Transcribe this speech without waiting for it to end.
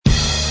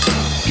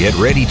Get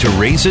ready to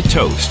raise a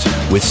toast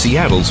with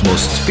Seattle's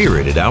most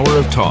spirited hour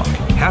of talk,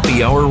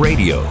 Happy Hour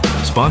Radio,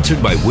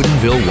 sponsored by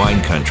Woodinville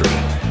Wine Country.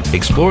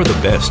 Explore the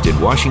best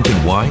in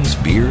Washington wines,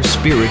 beer,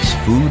 spirits,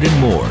 food, and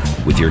more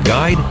with your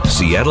guide,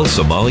 Seattle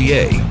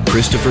sommelier,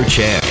 Christopher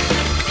Chan.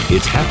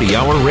 It's Happy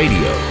Hour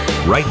Radio,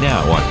 right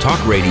now on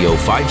Talk Radio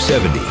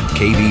 570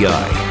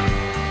 KVI.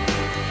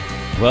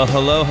 Well,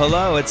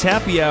 hello. It's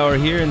Happy Hour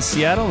here in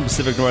Seattle, in the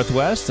Pacific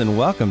Northwest, and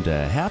welcome to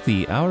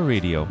Happy Hour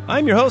Radio.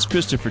 I'm your host,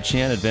 Christopher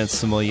Chan, Advanced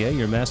Sommelier,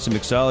 your master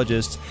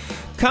mixologist,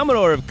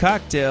 Commodore of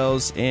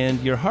Cocktails, and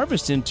your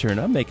harvest intern.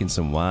 I'm making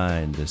some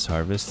wine this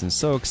harvest, and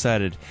so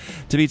excited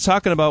to be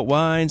talking about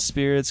wine,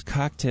 spirits,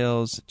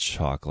 cocktails,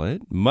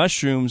 chocolate,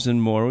 mushrooms,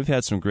 and more. We've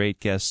had some great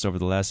guests over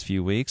the last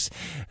few weeks,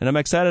 and I'm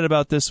excited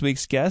about this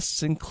week's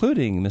guests,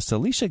 including Miss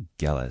Alicia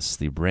Gellis,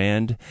 the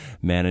brand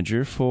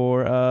manager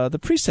for the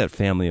Preset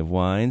family of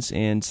wines.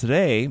 And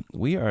today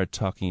we are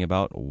talking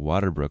about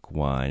Waterbrook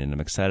wine, and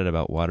I'm excited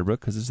about Waterbrook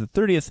because it's the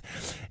 30th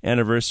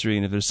anniversary,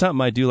 and if there's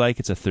something I do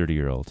like, it's a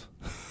 30-year-old.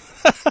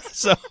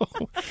 So,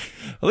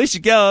 Alicia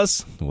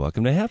Gellis,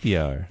 welcome to Happy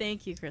Hour.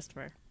 Thank you,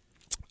 Christopher.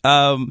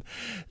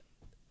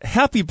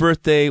 Happy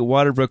birthday,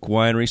 Waterbrook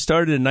Winery.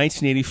 Started in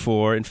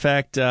 1984. In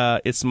fact,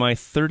 it's my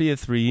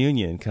 30th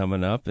reunion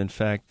coming up. In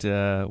fact,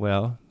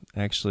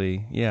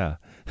 actually, yeah.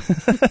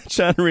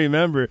 Trying to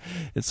remember.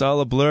 It's all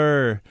a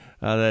blur,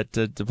 that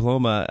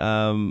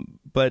diploma.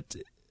 But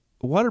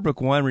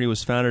Waterbrook Winery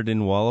was founded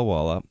in Walla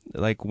Walla.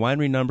 Like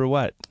winery number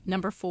what?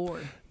 Number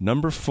 4.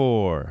 Number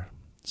 4.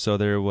 So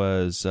there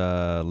was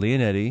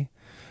Leonetti,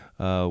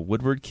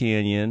 Woodward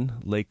Canyon,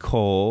 Lake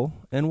Cole,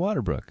 and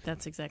Waterbrook.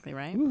 That's exactly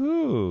right.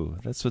 Woohoo!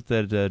 That's what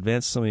that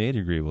advanced sommelier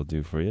degree will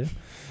do for you.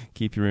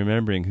 Keep you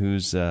remembering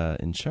who's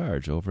in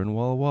charge over in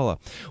Walla Walla.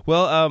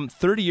 Well,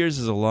 30 years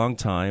is a long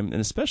time,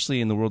 and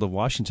especially in the world of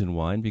Washington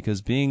wine,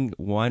 because being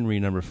winery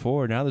number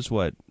 4, now there's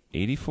what,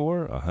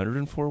 84,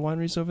 104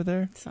 wineries over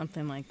there?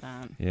 Something like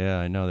that. Yeah,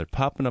 I know. They're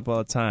popping up all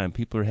the time.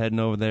 People are heading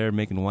over there,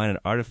 making wine and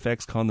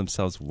artifacts, calling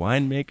themselves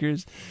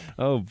winemakers.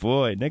 Oh,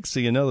 boy. Next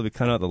thing you know, they'll be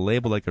cutting out the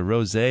label like a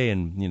rosé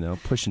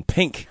and, pushing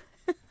pink.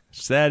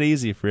 It's that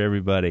easy for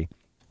everybody.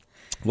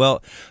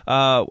 Well,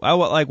 I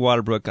like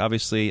Waterbrook,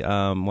 obviously.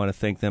 Want to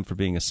thank them for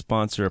being a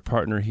sponsor, a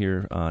partner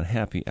here on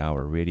Happy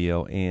Hour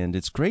Radio. And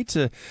it's great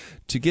to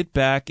get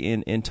back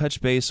and touch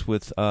base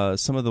with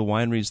some of the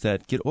wineries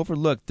that get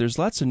overlooked. There's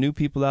lots of new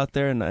people out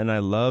there, and I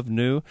love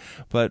new.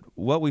 But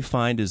what we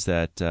find is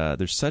that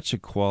there's such a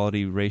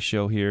quality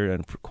ratio here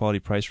and quality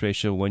price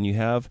ratio when you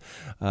have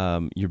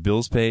your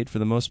bills paid for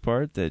the most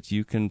part, that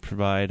you can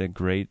provide a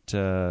great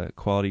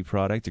quality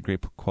product, a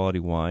great quality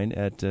wine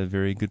at a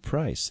very good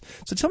price.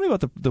 So tell me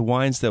about the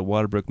wines that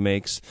Waterbrook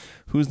makes,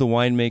 who's the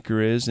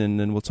winemaker is, and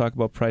then we'll talk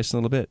about price in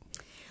a little bit.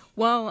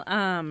 Well,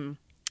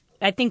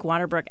 I think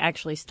Waterbrook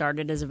actually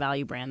started as a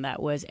value brand.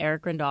 That was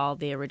Eric Rindal,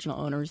 the original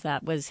owners.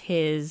 That was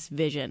his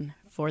vision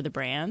for the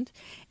brand,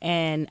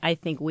 and I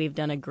think we've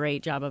done a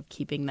great job of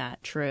keeping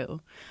that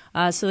true.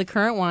 So the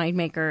current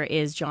winemaker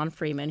is John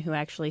Freeman, who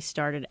actually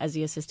started as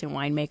the assistant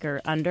winemaker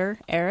under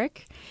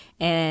Eric,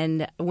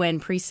 and when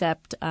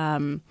Precept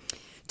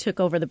took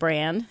over the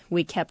brand,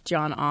 we kept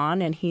John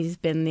on, and he's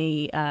been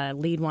the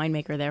lead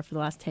winemaker there for the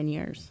last 10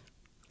 years.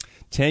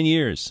 10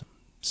 years.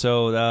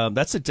 So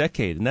that's a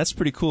decade, and that's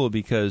pretty cool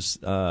because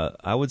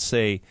I would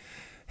say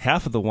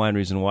half of the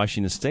wineries in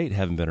Washington State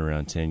haven't been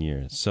around 10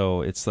 years.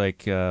 So it's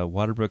like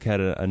Waterbrook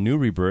had a new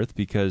rebirth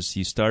because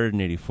he started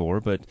in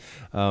 84, but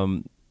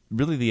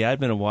really the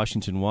advent of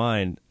Washington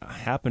wine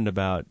happened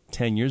about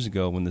 10 years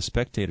ago when The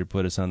Spectator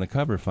put us on the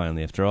cover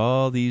finally. After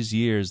all these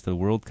years, the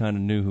world kind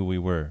of knew who we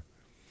were.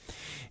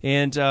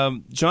 And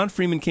John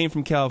Freeman came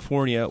from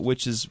California,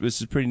 which is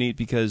pretty neat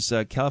because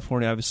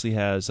California obviously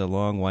has a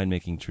long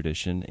winemaking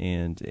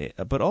tradition,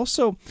 but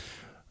also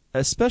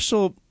a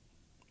special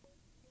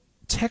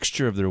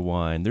texture of their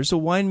wine. There's a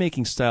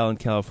winemaking style in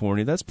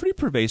California that's pretty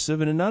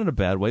pervasive, and not in a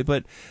bad way,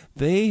 but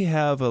they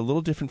have a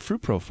little different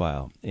fruit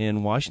profile.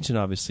 In Washington,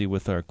 obviously,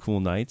 with our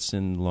cool nights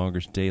and longer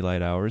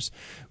daylight hours,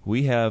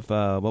 we have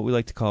what we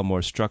like to call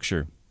more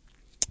structure.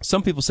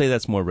 Some people say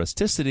that's more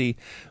rusticity,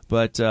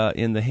 but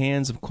in the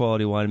hands of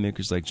quality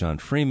winemakers like John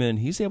Freeman,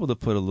 he's able to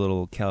put a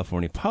little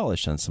California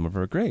polish on some of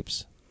our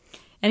grapes.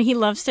 And he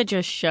loves to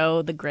just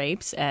show the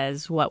grapes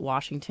as what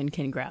Washington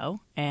can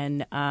grow.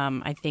 And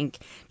I think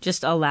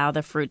just allow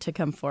the fruit to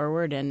come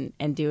forward and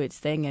do its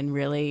thing and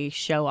really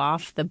show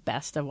off the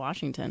best of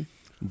Washington.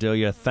 Do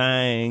your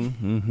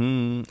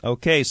thing.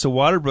 Okay, so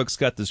Waterbrook's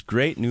got this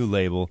great new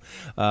label.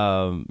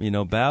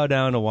 Bow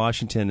Down to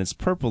Washington. It's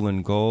purple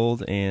and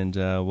gold. And,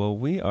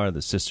 we are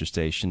the sister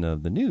station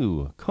of the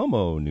new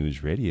Como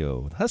News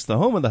Radio. That's the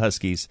home of the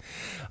Huskies.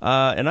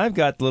 And I've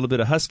got a little bit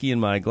of Husky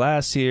in my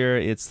glass here.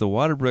 It's the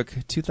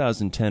Waterbrook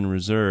 2010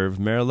 Reserve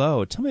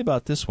Merlot. Tell me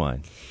about this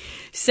wine.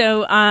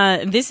 So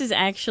this is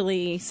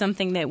actually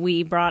something that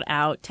we brought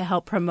out to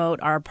help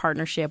promote our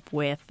partnership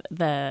with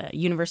the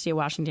University of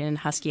Washington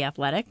Husky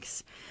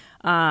Athletics.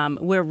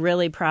 We're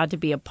really proud to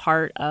be a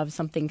part of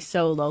something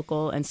so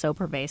local and so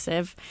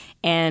pervasive,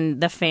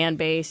 and the fan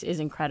base is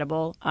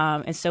incredible.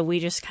 And so we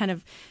just kind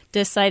of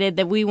decided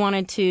that we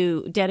wanted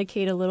to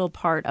dedicate a little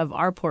part of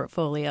our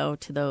portfolio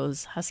to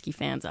those Husky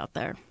fans out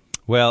there.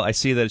 Well, I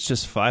see that it's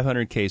just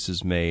 500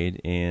 cases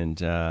made,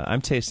 and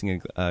I'm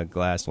tasting a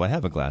glass. Well, I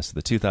have a glass of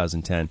the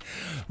 2010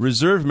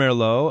 Reserve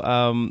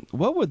Merlot.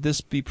 What would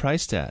this be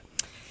priced at?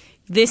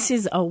 This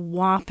is a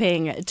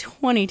whopping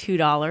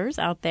 $22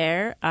 out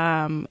there.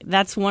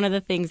 That's one of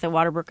the things that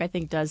Waterbrook, I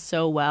think, does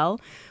so well.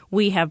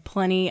 We have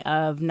plenty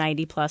of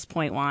 90-plus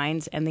point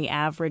wines, and the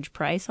average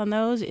price on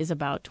those is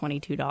about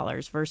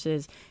 $22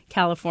 versus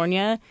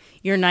California.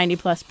 Your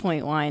 90-plus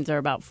point wines are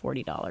about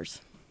 $40.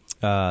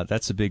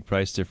 That's a big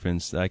price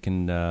difference. I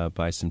can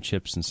buy some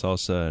chips and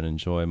salsa and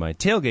enjoy my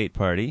tailgate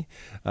party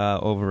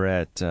over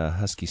at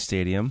Husky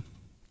Stadium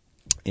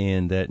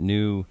and that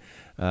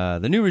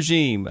the new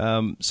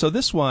regime. So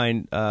this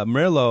wine,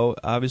 Merlot,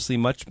 obviously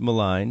much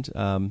maligned,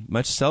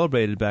 much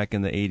celebrated back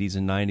in the 80s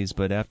and 90s,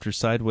 but after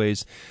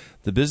Sideways,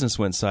 the business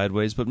went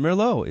sideways. But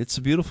Merlot, it's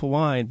a beautiful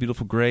wine,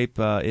 beautiful grape.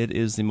 It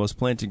is the most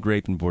planted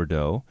grape in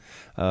Bordeaux.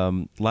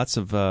 Lots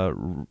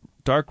of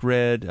dark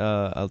red,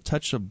 a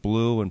touch of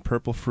blue and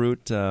purple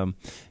fruit,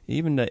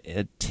 even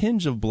a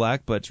tinge of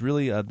black, but it's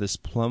really this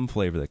plum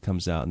flavor that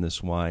comes out in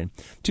this wine.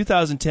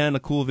 2010, a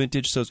cool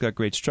vintage, so it's got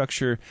great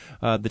structure.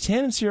 The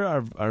tannins here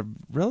are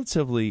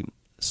relatively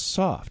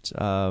soft.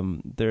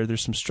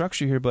 There's some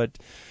structure here, but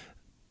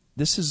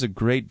this is a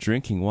great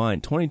drinking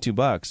wine.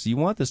 $22. You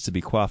want this to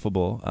be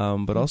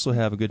quaffable, but also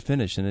have a good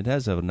finish, and it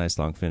has a nice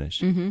long finish.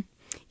 Mm-hmm.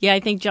 Yeah,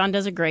 I think John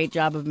does a great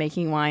job of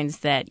making wines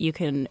that you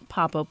can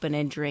pop open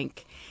and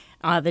drink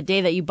the day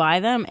that you buy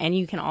them, and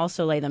you can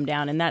also lay them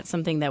down, and that's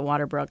something that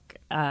Waterbrook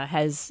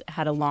has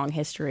had a long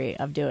history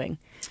of doing.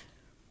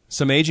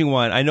 Some aging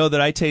wine. I know that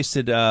I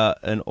tasted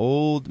an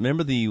old,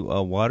 remember the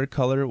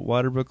watercolor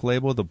Waterbrook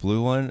label, the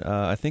blue one?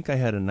 I think I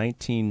had a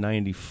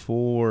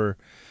 1994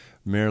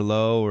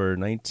 Merlot or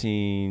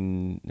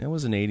it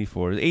wasn't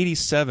 84, it was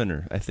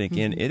 87, I think,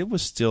 and it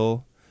was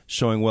still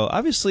showing well.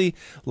 Obviously,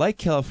 like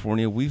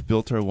California, we've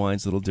built our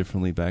wines a little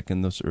differently back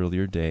in those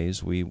earlier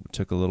days. We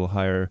took a little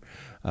higher,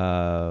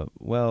 a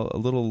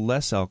little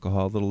less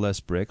alcohol, a little less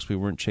bricks. We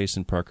weren't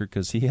chasing Parker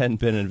because he hadn't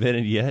been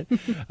invented yet.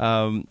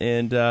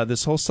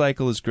 This whole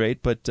cycle is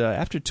great, but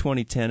after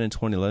 2010 and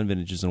 2011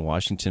 vintages in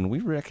Washington, we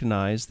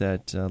recognize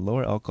that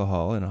lower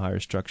alcohol and a higher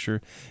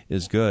structure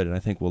is good, and I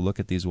think we'll look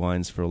at these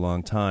wines for a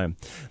long time.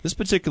 This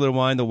particular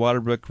wine, the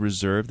Waterbrook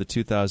Reserve, the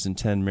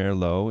 2010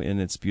 Merlot, in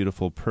its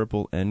beautiful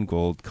purple and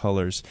gold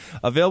colors.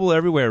 Available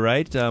everywhere,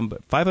 right?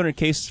 500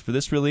 cases for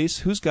this release.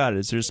 Who's got it?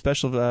 Is there a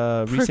special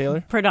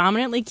retailer?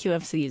 Predominantly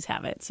QFCs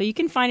have it. So you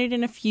can find it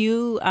in a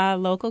few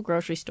local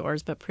grocery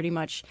stores, but pretty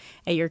much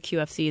at your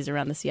QFCs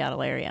around the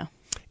Seattle area.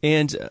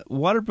 And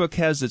Waterbrook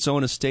has its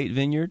own estate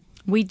vineyard?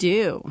 We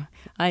do.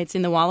 It's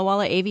in the Walla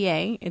Walla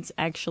AVA. It's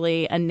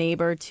actually a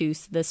neighbor to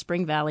the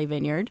Spring Valley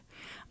Vineyard.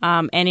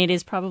 And it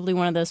is probably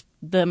one of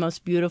the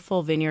most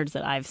beautiful vineyards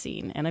that I've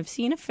seen. And I've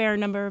seen a fair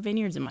number of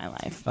vineyards in my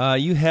life.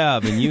 You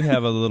have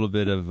a little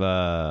bit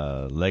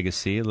of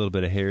legacy, a little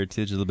bit of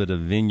heritage, a little bit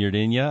of vineyard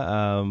in you.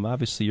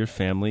 Obviously, your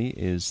family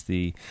is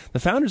the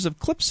founders of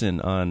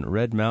Clipson on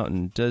Red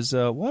Mountain. Does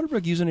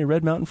Waterbrook use any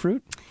Red Mountain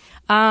fruit?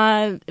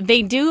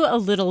 They do a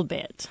little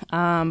bit,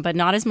 but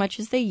not as much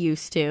as they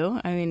used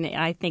to. I mean,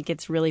 I think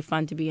it's really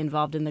fun to be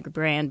involved in the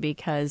brand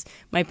because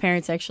my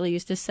parents actually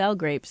used to sell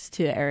grapes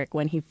to Eric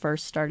when he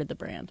first started the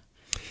brand.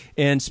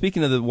 And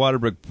speaking of the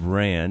Waterbrook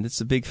brand,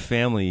 it's a big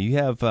family. You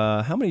have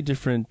how many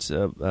different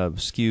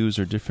SKUs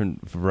or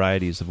different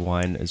varieties of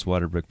wine is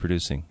Waterbrook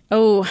producing?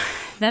 Oh,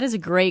 that is a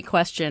great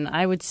question.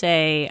 I would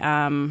say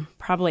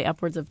probably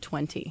upwards of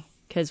 20.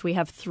 Because we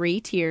have 3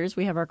 tiers.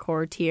 We have our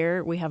core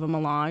tier. We have a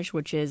melange,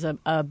 which is a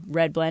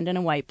red blend and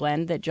a white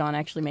blend that John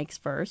actually makes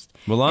first.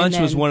 Melange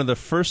was one of the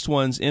first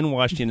ones in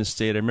Washington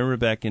State. I remember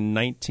back in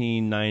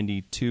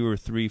 1992 or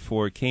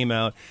 3-4, it came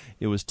out.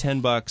 It was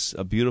 $10,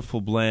 a beautiful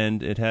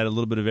blend. It had a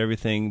little bit of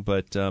everything,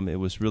 but it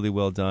was really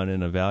well done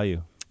and a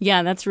value.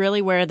 Yeah, that's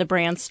really where the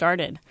brand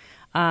started.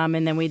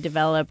 And then we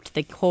developed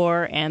the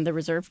core and the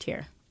reserve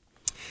tier.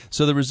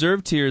 So the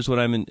reserve tier is what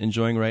I'm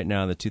enjoying right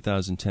now, the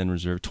 2010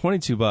 Reserve,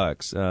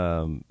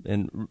 $22.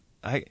 And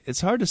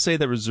it's hard to say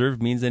that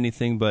Reserve means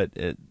anything, but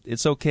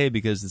it's okay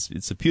because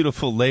it's a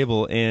beautiful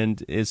label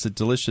and it's a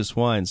delicious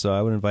wine. So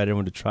I would invite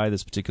everyone to try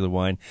this particular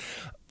wine.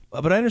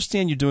 But I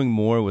understand you're doing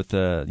more with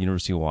the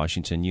University of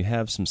Washington. You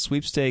have some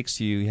sweepstakes.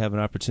 You have an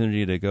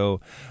opportunity to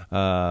go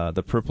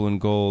the purple and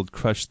gold,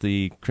 crush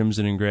the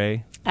crimson and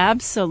gray.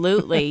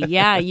 Absolutely.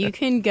 Yeah, you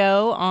can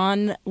go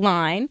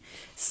online,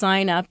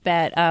 sign up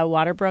at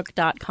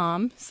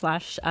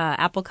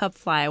waterbrook.com/Apple Cup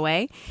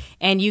Flyaway,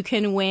 and you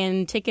can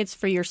win tickets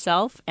for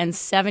yourself and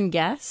 7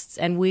 guests,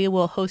 and we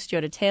will host you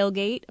at a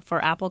tailgate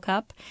for Apple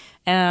Cup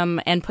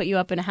and put you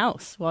up in a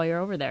house while you're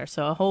over there.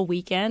 So a whole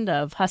weekend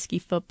of Husky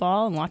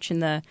football and watching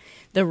the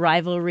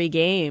rivalry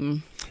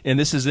game. And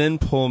this is in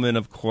Pullman,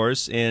 of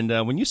course. And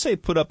when you say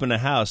put up in a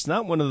house,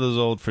 not one of those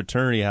old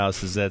fraternity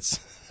houses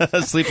that's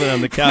sleeping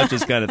on the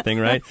couches kind of thing,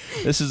 right?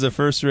 This is a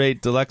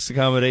first-rate deluxe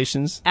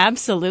accommodations.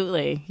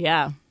 Absolutely,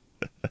 yeah.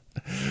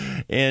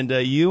 And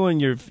you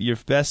and your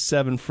best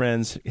 7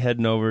 friends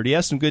heading over. Do you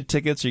have some good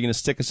tickets? Or are you going to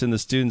stick us in the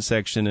student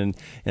section and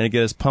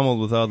get us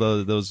pummeled with all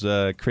those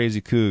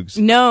crazy cougs?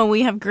 No,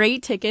 we have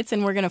great tickets,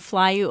 and we're going to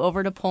fly you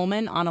over to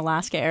Pullman on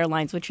Alaska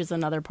Airlines, which is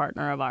another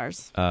partner of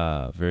ours.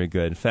 Very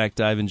good. In fact,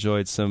 I've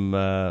enjoyed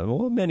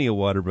many a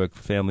Waterbrook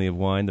family of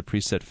wine, the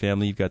Preset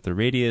family. You've got the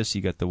Radius,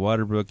 you've got the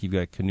Waterbrook, you've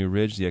got Canoe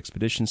Ridge, the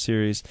Expedition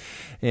Series,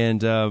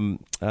 and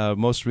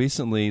most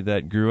recently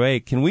that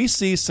Gruet. Can we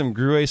see some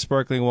Gruet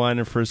sparkling wine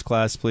in first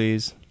class,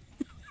 please?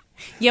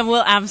 Yeah,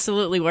 we'll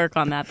absolutely work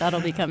on that.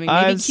 That'll be coming. Maybe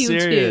I'm Q2.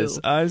 Serious.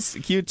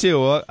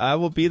 Q2. Well, I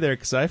will be there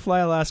because I fly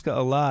Alaska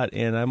a lot,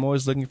 and I'm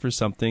always looking for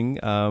something.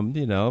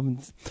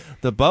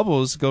 The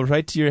bubbles go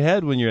right to your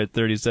head when you're at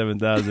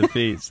 37,000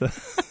 feet. So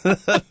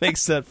that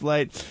makes that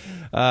flight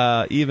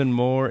even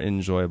more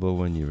enjoyable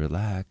when you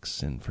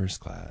relax in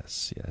first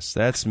class. Yes,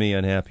 that's me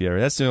on Happy Hour.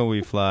 That's the way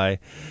we fly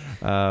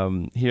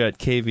here at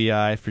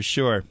KVI for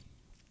sure.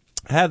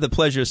 I have the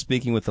pleasure of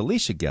speaking with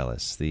Alicia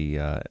Gellis,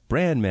 the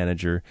brand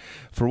manager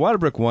for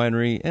Waterbrook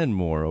Winery and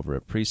more over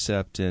at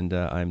Precept, and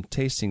I'm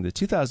tasting the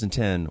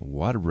 2010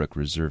 Waterbrook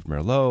Reserve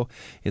Merlot.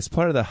 It's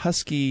part of the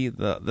Husky,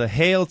 the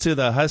Hail to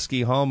the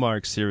Husky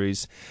Hallmark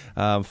series.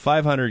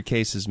 500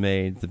 cases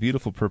made, the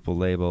beautiful purple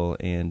label,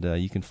 and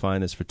you can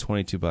find this for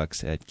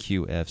 $22 at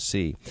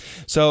QFC.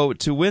 So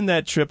to win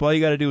that trip, all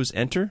you got to do is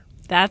enter.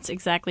 That's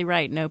exactly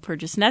right. No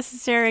purchase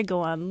necessary.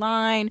 Go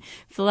online,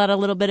 fill out a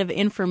little bit of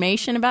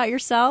information about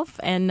yourself,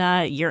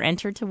 and you're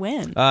entered to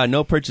win.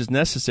 No purchase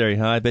necessary,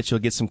 huh? I bet you'll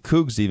get some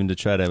cougs even to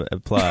try to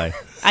apply.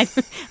 I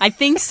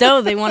think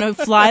so. They want to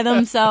fly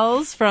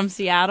themselves from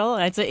Seattle.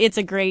 It's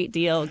a great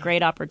deal,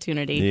 great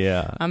opportunity.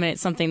 Yeah. I mean,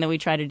 it's something that we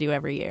try to do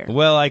every year.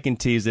 Well, I can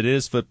tease it. It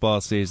is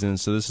football season,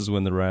 so this is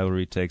when the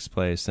rivalry takes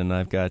place, and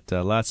I've got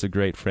lots of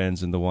great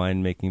friends in the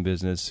winemaking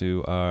business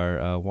who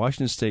are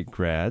Washington State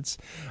grads.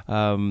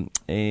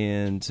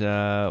 And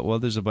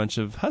there's a bunch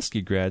of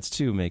Husky grads,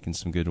 too, making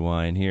some good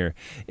wine here.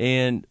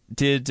 And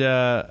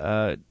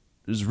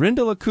was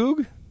Rindle a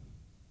Coug?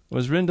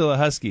 Was Rindle a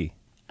Husky?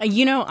 I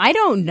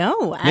don't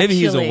know, actually. Maybe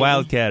he's a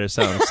Wildcat or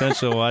something,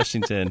 Central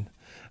Washington.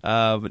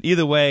 But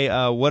either way,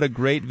 what a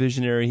great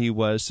visionary he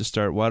was to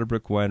start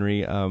Waterbrook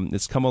Winery.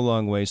 It's come a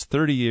long ways,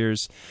 30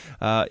 years.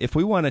 If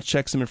we want to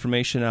check some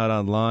information out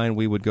online,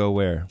 we would go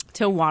where?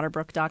 To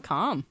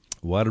waterbrook.com.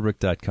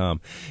 Waterbrook.com.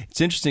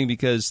 It's interesting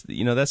because,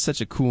 that's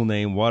such a cool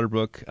name,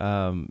 Waterbrook.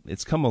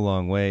 It's come a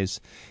long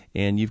ways,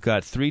 and you've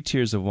got 3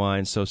 tiers of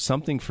wine, so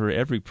something for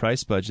every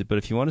price budget. But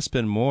if you want to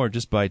spend more,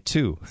 just buy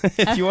 2.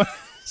 If you want to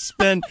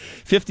spend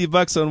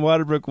 $50 on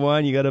Waterbrook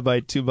wine, you got to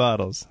buy 2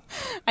 bottles.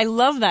 I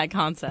love that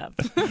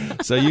concept.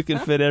 So you can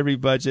fit every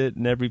budget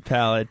and every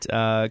palate.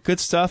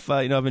 Good stuff.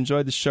 I've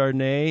enjoyed the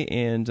Chardonnay,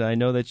 and I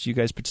know that you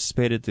guys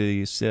participated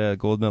in the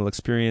Gold Medal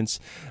Experience,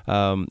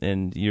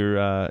 and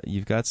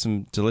you've got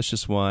some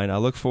delicious wine. I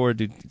look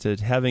forward to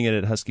having it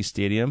at Husky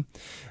Stadium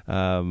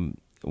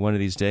one of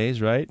these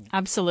days, right?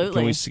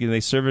 Absolutely. Can they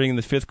serve it in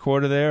the 5th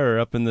quarter there, or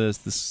up in the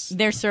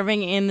They're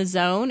serving in the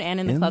zone and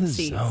in the club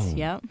seats. Zone.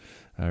 Yep.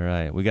 All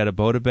right. We got a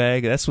Bota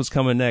bag. That's what's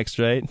coming next,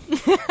 right?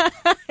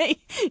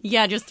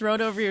 Yeah, just throw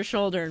it over your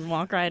shoulder and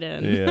walk right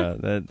in. Yeah,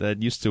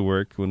 that used to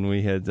work when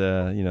we had,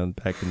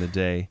 back in the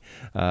day,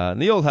 in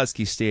the old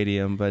Husky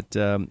Stadium. But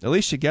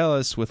Alicia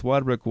Gellis with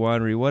Waterbrook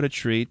Winery, what a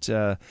treat.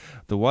 The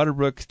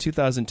Waterbrook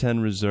 2010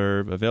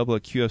 Reserve, available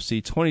at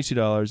QFC,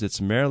 $22. It's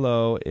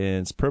Merlot,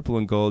 and it's purple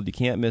and gold. You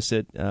can't miss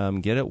it.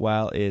 Get it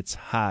while it's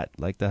hot,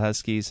 like the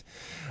Huskies.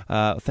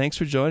 Thanks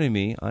for joining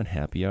me on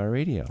Happy Hour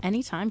Radio.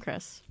 Anytime,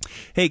 Chris.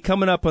 Hey,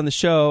 coming up on the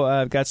show,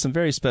 I've got some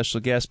very special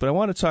guests, but I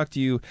want to talk to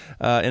you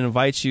and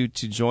invite you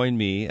to join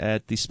me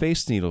at the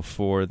Space Needle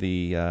for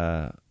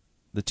the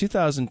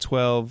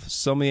 2012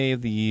 Sommelier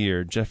of the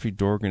Year. Jeffrey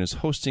Dorgan is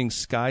hosting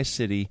Sky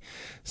City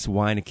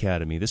Wine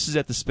Academy. This is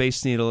at the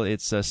Space Needle.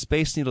 It's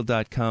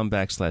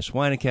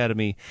spaceneedle.com/Wine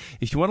Academy.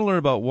 If you want to learn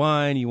about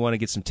wine, you want to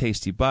get some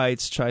tasty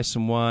bites, try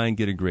some wine,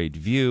 get a great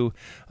view,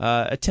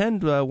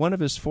 attend one of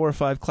his 4 or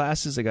 5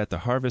 classes. I got the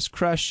Harvest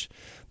Crush,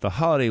 the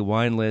Holiday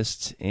Wine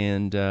List,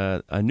 and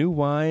a new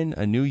wine,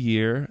 a new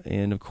year,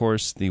 and of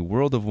course the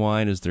World of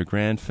Wine is their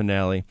grand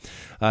finale.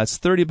 It's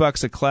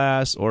 $30 a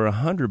class or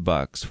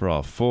 $100 for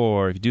all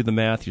 4. If you do the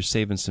math, you're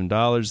saving some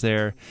dollars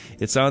there.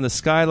 It's on the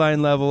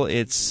Skyline level.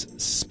 It's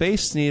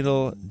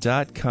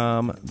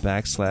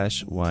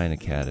spaceneedle.com/Wine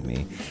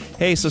Academy.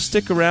 Hey, so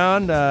stick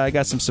around. I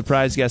got some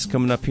surprise guests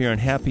coming up here on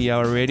Happy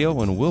Hour Radio,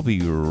 and we'll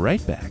be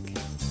right back.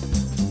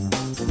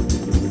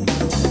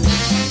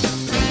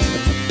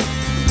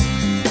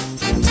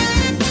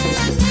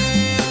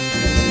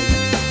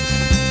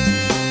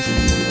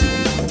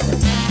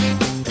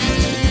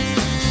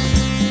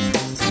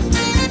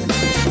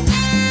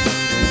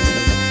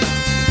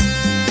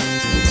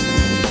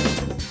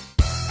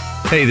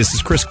 Hey, this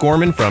is Chris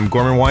Gorman from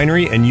Gorman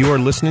Winery, and you are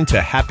listening to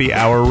Happy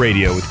Hour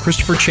Radio with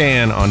Christopher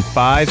Chan on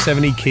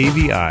 570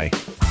 KVI.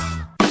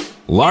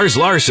 Lars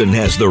Larson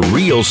has the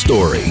real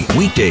story.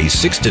 Weekdays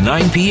 6 to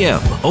 9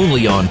 p.m.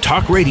 only on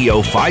Talk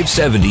Radio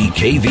 570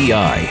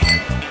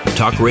 KVI.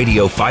 Talk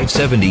Radio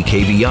 570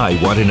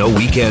 KVI Want to Know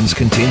Weekends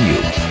continue.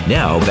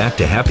 Now back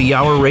to Happy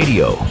Hour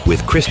Radio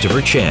with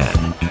Christopher Chan.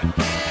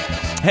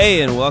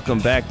 Hey, and welcome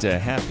back to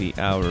Happy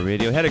Hour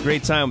Radio. Had a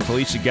great time with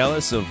Felicia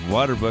Gellis of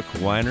Waterbrook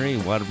Winery,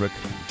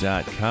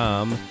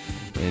 waterbrook.com.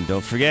 And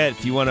don't forget,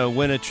 if you want to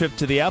win a trip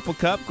to the Apple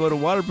Cup, go to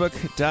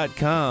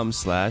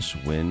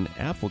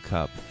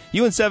waterbrook.com/winapplecup.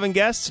 You and 7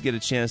 guests get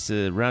a chance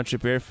to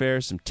round-trip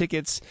airfare, some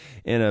tickets,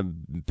 and a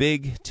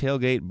big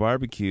tailgate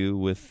barbecue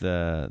with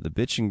the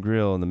Bitch and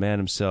Grill and the man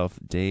himself,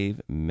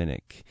 Dave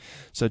Minnick.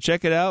 So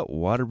check it out,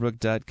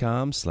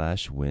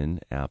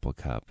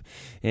 waterbrook.com/winapplecup.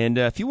 And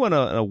if you want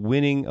a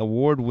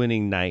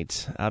award-winning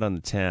night out on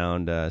the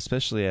town,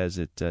 especially as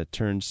it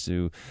turns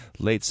to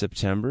late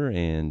September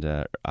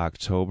and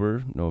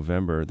October,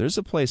 November, there's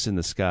a place in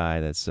the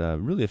sky that's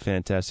really a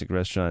fantastic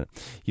restaurant.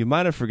 You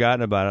might have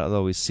forgotten about it,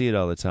 although we see it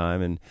all the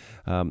time, and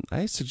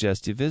I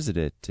suggest you visit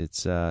it.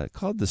 It's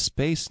called the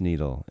Space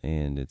Needle,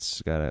 and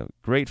it's got a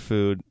great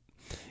food.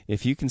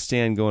 If you can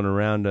stand going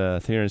around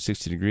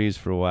 360 degrees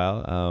for a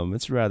while,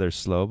 it's rather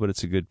slow, but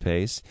it's a good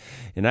pace.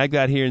 And I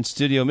got here in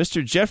studio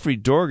Mr. Jeffrey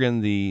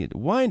Dorgan, the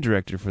wine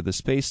director for the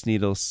Space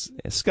Needle,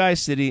 Sky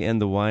City, and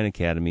the Wine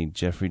Academy.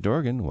 Jeffrey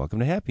Dorgan, welcome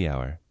to Happy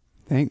Hour.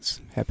 Thanks.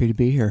 Happy to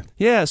be here.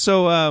 Yeah,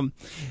 so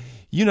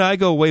you and I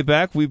go way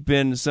back. We've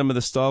been some of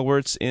the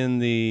stalwarts in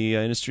the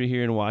industry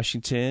here in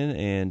Washington,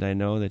 and I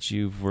know that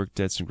you've worked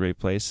at some great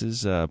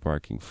places,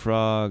 Barking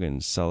Frog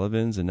and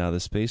Sullivan's, and now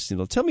the Space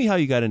Needle. Tell me how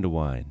you got into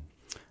wine.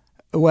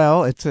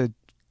 Well, it's a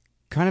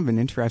kind of an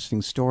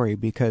interesting story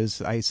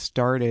because I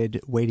started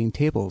waiting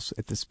tables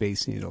at the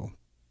Space Needle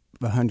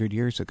 100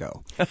 years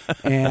ago,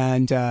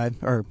 and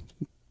or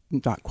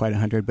not quite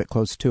 100, but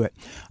close to it.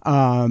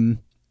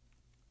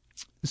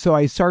 So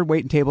I started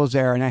waiting tables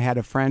there, and I had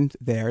a friend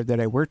there that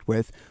I worked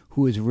with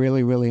who was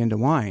really, really into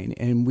wine.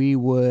 And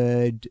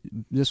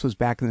this was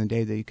back in the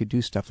day that you could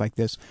do stuff like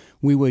this.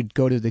 We would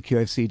go to the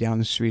QFC down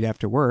the street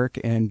after work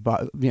and,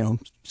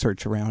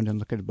 search around and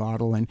look at a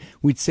bottle. And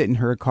we'd sit in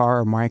her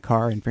car or my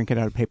car and drink it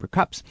out of paper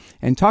cups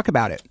and talk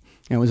about it.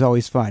 And it was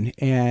always fun.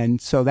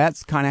 And so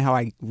that's kind of how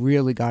I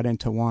really got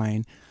into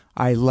wine.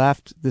 I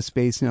left the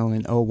Space Needle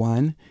in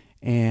 2001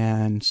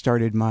 and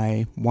started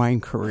my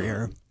wine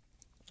career.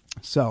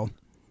 So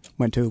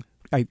went to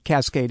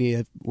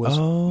Cascadia was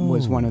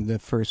one of the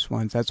first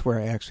ones. That's where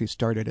I actually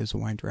started as a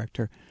wine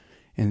director.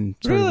 And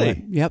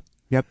really? Yep.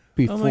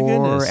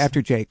 Before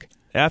after Jake.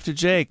 After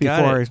Jake,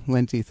 before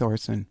Lindsay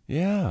Thorson.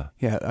 Yeah.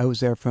 Yeah, I was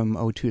there from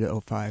 2002 to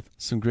 2005.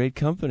 Some great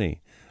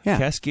company. Yeah.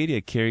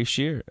 Cascadia, Carrie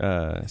Sear.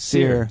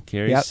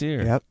 Carrie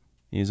Sear. Yep.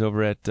 He's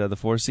over at the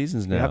Four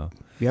Seasons now.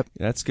 Yep.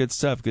 That's good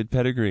stuff. Good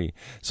pedigree.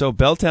 So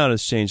Belltown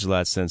has changed a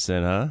lot since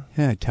then, huh?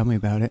 Yeah, tell me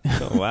about it.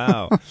 Oh,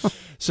 wow.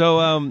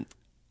 So,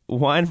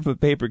 wine from a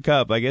paper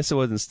cup. I guess it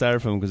wasn't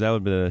styrofoam because that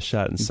would have been a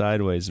shot in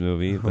Sideways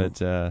movie, but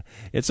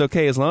it's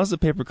okay as long as the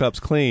paper cup's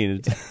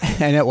clean.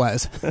 And it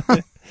was.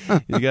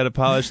 You got to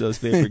polish those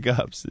paper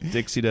cups.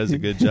 Dixie does a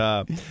good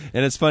job.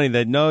 And it's funny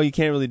that, no, you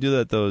can't really do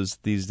that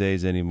these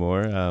days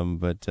anymore,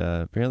 but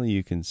apparently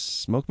you can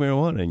smoke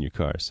marijuana in your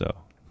car, so...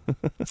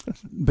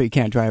 But you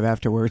can't drive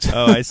afterwards.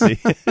 Oh, I see.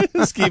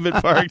 Just keep it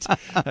parked.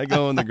 I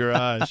go in the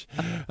garage.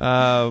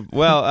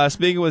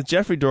 Speaking with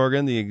Jeffrey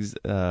Dorgan, the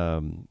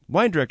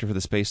wine director for the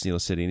Space Needle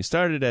City, and he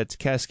started at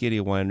Cascadia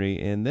Winery,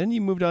 and then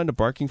you moved on to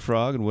Barking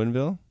Frog in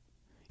Woodinville?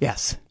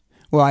 Yes.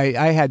 Well,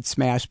 I had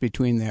Smash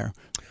between there.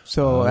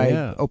 So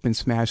I opened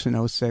Smash in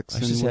 2006. I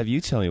should just have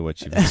you tell me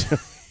what you've been doing.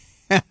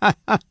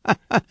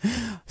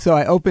 So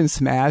I opened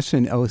Smash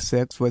in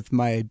 2006 with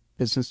my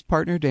business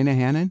partner, Dana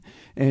Hannon,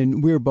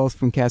 and we were both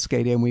from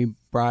Cascadia, and we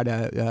brought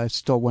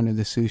still one of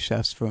the sous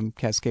chefs from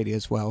Cascadia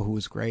as well, who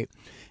was great.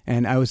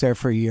 And I was there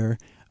for a year,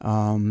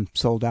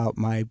 sold out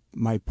my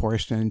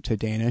portion to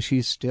Dana.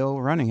 She's still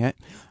running it.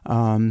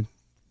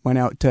 Went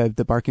out to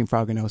the Barking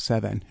Frog in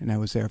 2007, and I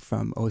was there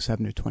from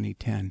 2007 to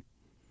 2010.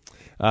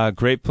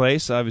 Great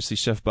place. Obviously,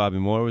 Chef Bobby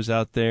Moore was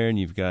out there, and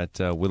you've got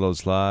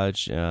Willow's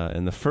Lodge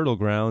and the fertile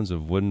grounds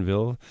of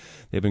Woodinville.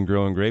 They've been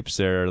growing grapes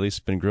there, or at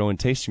least been growing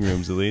tasting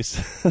rooms, at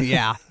least.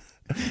 Yeah.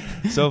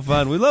 So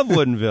fun. We love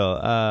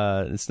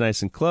Woodinville. It's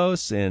nice and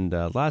close, and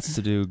lots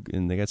to do,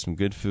 and they got some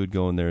good food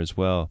going there as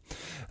well.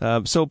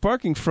 So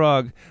Barking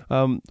Frog,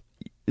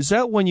 is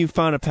that when you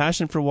found a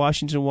passion for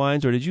Washington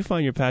wines, or did you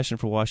find your passion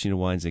for Washington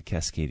wines at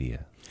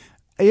Cascadia?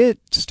 It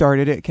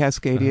started at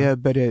Cascadia,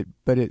 but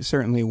it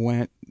certainly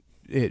went.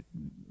 It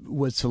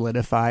was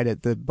solidified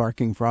at the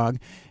Barking Frog.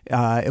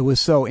 It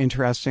was so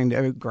interesting.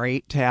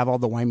 Great to have all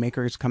the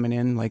winemakers coming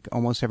in, like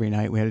almost every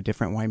night. We had a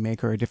different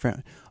winemaker, a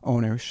different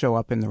owner show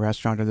up in the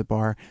restaurant or the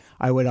bar.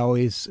 I would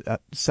always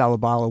sell a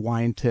bottle of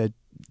wine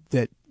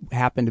that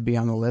happened to be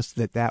on the list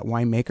that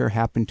winemaker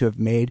happened to have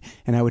made,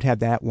 and I would have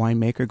that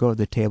winemaker go to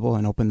the table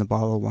and open the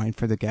bottle of wine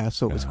for the guests.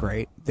 So it was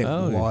great. They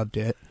loved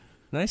it.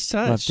 Nice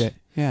touch. Loved it.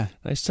 Yeah.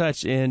 Nice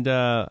touch. And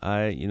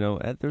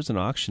there's an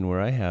auction where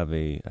I have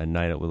a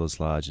night at Willow's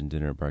Lodge and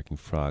dinner at Barking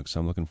Frog. So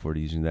I'm looking forward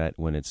to using that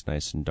when it's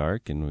nice and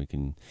dark and we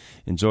can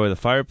enjoy the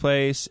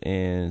fireplace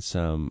and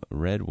some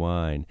red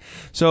wine.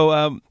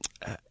 So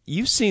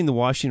you've seen the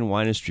Washington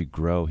wine industry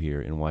grow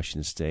here in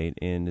Washington State.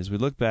 And as we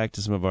look back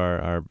to some of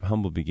our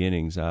humble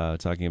beginnings,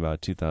 talking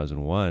about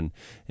 2001,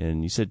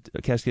 and you said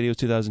Cascadia was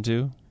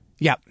 2002?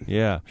 Yep.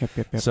 Yeah.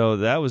 Yep. So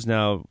that was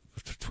now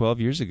 12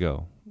 years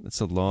ago. That's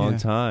a long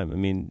time. I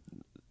mean,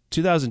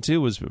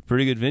 2002 was a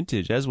pretty good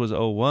vintage, as was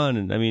 01.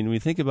 And I mean, when you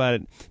think about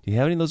it, do you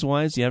have any of those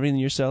wines? Do you have any in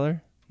your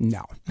cellar?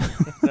 No.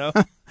 No?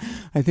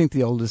 I think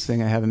the oldest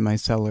thing I have in my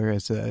cellar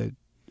is a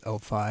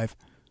 05.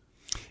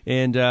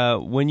 And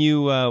when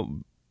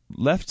you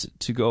left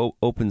to go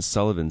open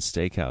Sullivan's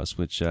Steakhouse,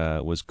 which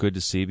was good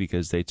to see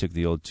because they took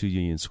the old 2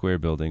 Union Square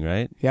building,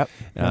 right? Yep.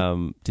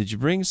 Did you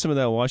bring some of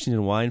that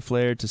Washington wine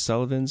flair to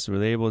Sullivan's? Were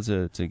they able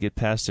to get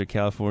past their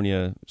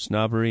California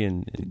snobbery?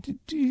 And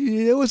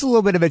it was a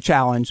little bit of a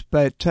challenge,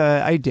 but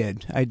I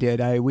did.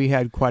 We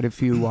had quite a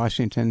few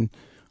Washington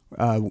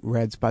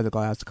Reds by the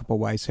glass, a couple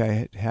of whites.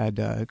 I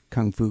had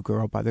Kung Fu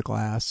Girl by the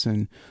glass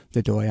and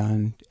the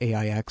Doyon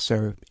AIX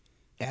or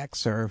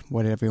X or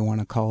whatever you want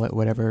to call it,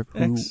 whatever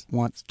who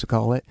wants to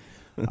call it.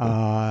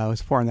 I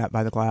was pouring that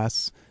by the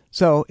glass.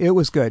 So it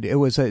was good. It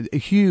was a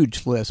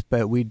huge list,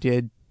 but we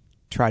did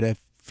try to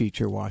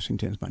feature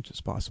Washington as much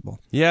as possible.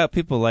 Yeah,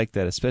 people like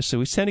that, especially.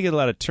 We tend to get a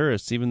lot of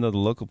tourists, even though the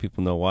local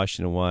people know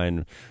Washington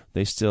wine.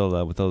 They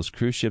still, with those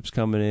cruise ships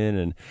coming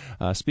in.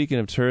 And speaking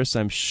of tourists,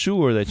 I'm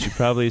sure that you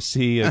probably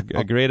see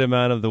a great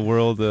amount of the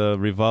world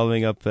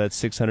revolving up at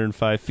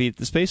 605 feet,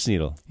 the Space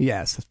Needle.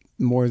 Yes,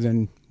 more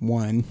than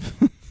one.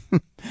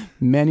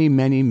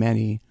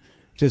 Many.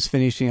 Just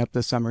finishing up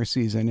the summer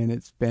season, and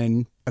it's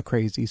been a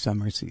crazy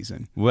summer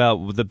season.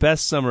 Well, the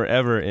best summer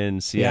ever in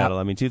Seattle.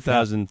 Yep. I mean,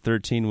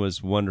 2013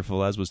 was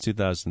wonderful, as was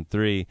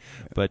 2003.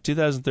 But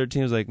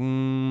 2013 was like,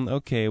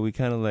 okay, we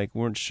kind of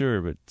weren't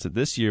sure. But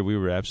this year, we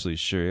were absolutely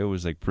sure. It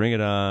was like, bring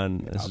it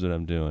on. This is what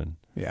I'm doing.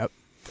 Yep.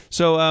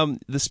 So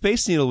the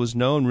Space Needle was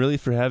known really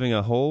for having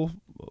a whole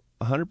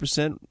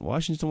 100%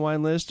 Washington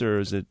wine list, or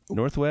is it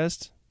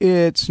Northwest?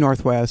 It's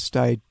Northwest.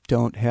 I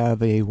don't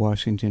have a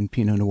Washington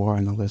Pinot Noir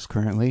on the list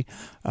currently.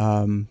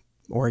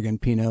 Oregon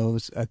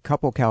Pinots, a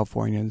couple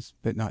Californians,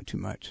 but not too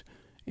much,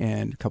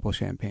 and a couple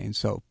Champagnes,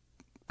 so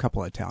a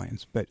couple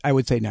Italians. But I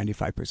would say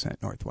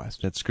 95%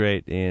 Northwest. That's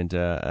great, and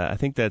I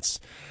think that's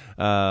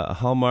a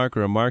hallmark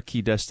or a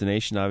marquee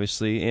destination,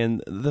 obviously.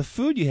 And the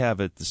food you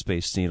have at the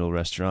Space Needle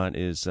restaurant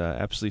is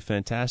absolutely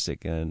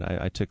fantastic. And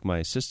I took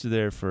my sister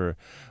there for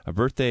a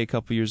birthday a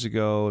couple years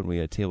ago, and we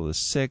had a table of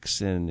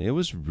 6, and it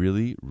was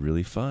really,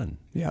 really fun.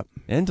 Yep.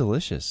 And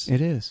delicious.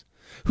 It is.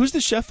 Who's the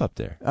chef up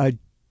there?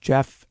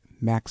 Jeff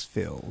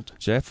Maxfield.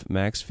 Jeff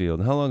Maxfield.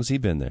 And how long has he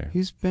been there?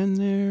 He's been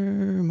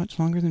there much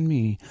longer than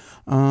me.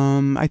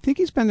 I think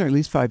he's been there at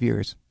least 5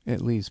 years,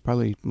 at least,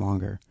 probably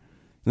longer.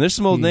 And there's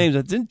some old names.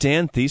 Didn't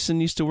Dan Thiessen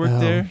used to work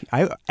there?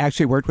 I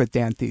actually worked with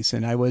Dan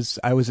Thiessen. I was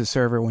a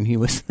server when he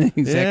was the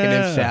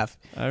executive chef.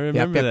 I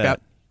remember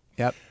that.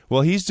 Yep.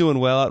 Well, he's doing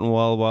well out in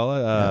Walla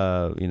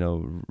Walla,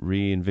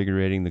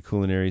 reinvigorating the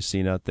culinary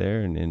scene out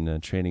there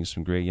and training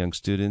some great young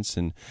students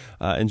and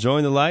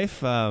enjoying the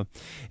life.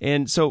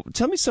 And so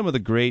tell me some of the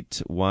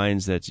great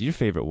wines your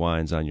favorite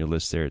wines on your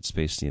list there at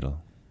Space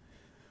Needle.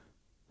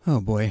 Oh,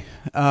 boy.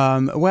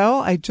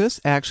 Well, I just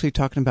actually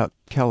talking about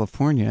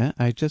California,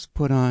 I just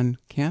put on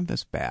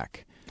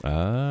Canvasback.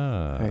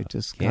 I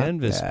just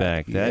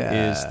Canvasback. That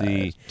is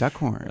the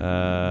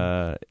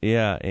Duckhorn.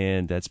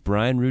 And that's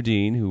Brian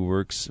Rudine, who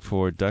works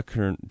for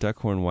Duckhorn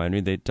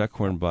Winery.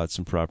 Duckhorn bought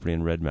some property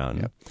in Red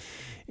Mountain. Yep.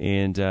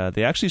 And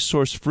they actually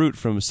source fruit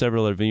from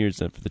several other vineyards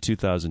for the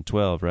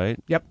 2012, right?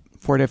 Yep.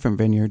 4 different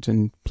vineyards,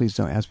 and please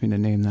don't ask me to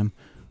name them.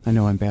 I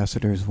know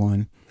Ambassador is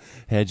one.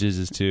 Hedges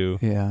is 2.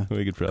 Yeah.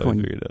 We could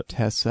probably figure it out.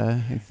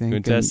 Quintessa, I think.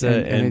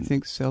 Quintessa and I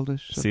think Ciel de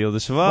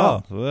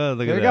Cheval. Well,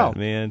 look there at that,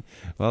 man.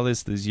 Well,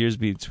 these years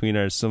between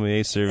our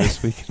sommelier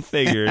service, we can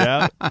figure it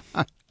out.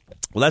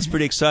 Well, that's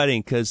pretty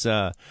exciting because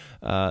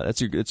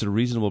it's a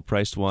reasonable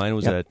priced wine.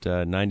 Was that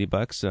 $90,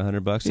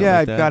 $100? Yeah,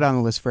 like that? I got on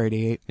the list for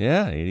 88.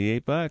 Yeah,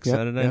 $88.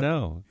 How did I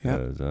know?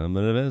 Because I'm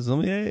a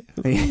sommelier.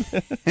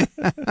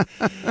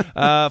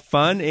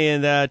 Fun,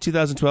 and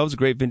 2012 is a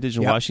great vintage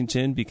in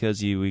Washington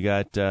because we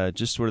got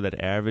just sort of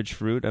that average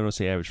fruit. I don't want to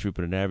say average fruit,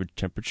 but an average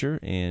temperature.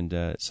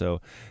 And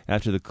so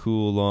after the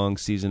cool, long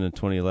season of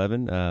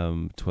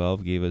 2011,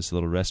 12 gave us a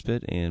little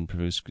respite and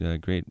produced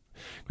great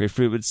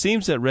fruit. But it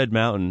seems that Red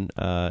Mountain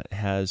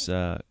has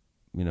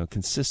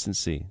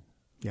consistency.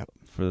 Yep.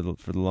 For the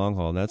long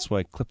haul. And that's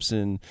why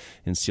Clipson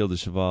and Ciel de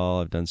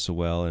Cheval have done so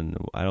well. And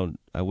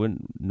I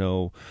wouldn't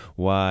know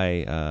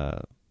why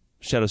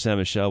Chateau Saint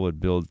Michel would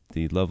build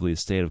the lovely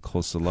estate of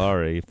Col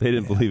Solare if they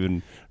didn't believe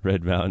in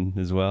Red Mountain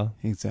as well.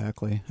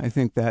 Exactly. I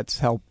think that's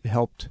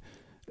helped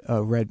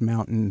Red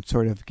Mountain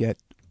sort of get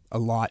a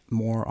lot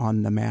more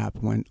on the map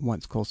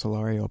once Col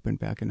Solare opened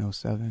back in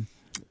 2007.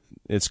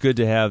 It's good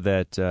to have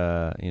that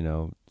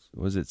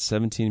was it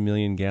 17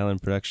 million gallon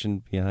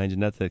production behind you?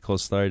 Not that Cole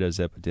Slary does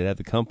that, but to have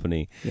the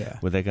company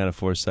with that kind of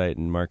foresight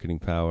and marketing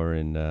power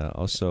and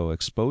also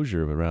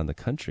exposure around the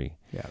country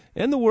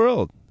and the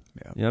world.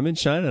 Yeah. You know, I'm in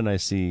China and I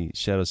see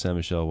Chateau Saint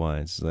Michelle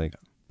wines. It's like,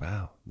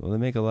 wow, well, they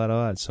make a lot of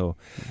odds, so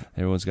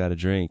everyone's got a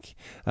drink.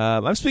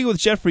 I'm speaking with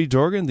Jeffrey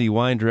Dorgan, the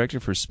wine director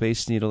for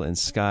Space Needle and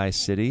Sky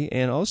City,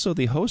 and also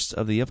the host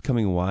of the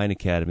upcoming Wine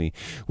Academy,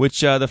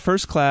 which the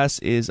first class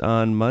is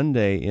on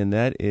Monday, and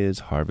that is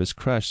Harvest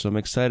Crush. So I'm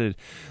excited.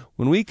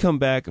 When we come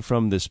back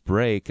from this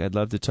break, I'd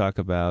love to talk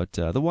about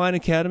the Wine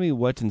Academy,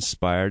 what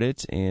inspired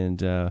it,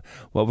 and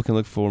what we can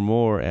look for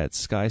more at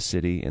Sky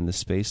City and the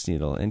Space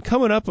Needle. And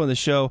coming up on the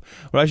show,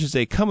 or I should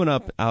say coming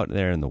up out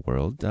there in the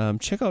world,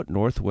 check out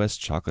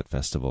Northwest Chocolate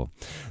Festival.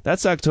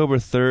 That's October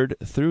 3rd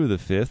through the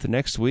 5th.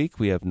 Next week,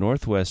 we have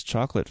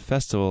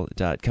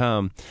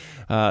NorthwestChocolateFestival.com.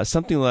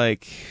 Something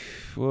like,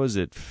 what was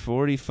it,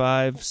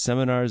 45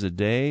 seminars a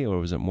day, or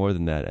was it more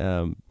than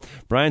that?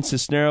 Brian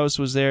Cisneros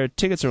was there.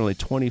 Tickets are only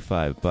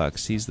 $25.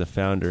 He's the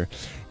founder.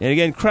 And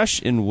again,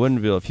 Crush in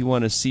Woodinville. If you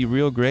want to see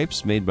real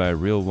grapes made by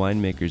real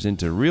winemakers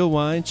into real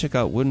wine, check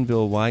out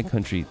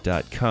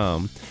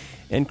WoodinvilleWineCountry.com.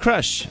 And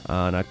Crush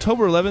on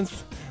October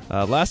 11th.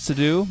 Lots to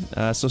do.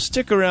 So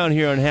stick around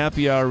here on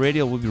Happy Hour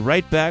Radio. We'll be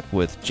right back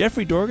with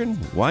Jeffrey Dorgan,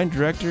 wine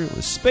director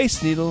with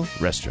Space Needle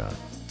Restaurant.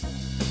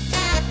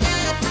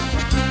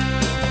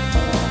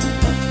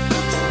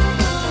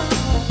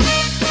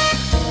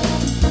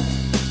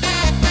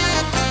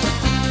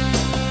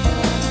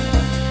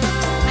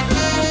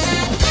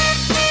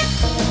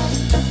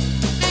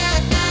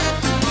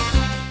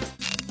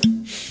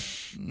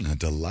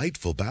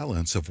 Delightful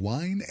balance of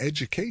wine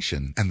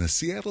education and the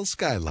Seattle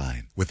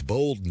skyline with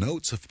bold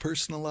notes of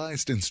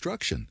personalized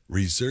instruction.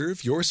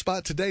 Reserve your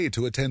spot today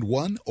to attend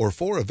 1 or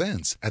 4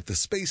 events at the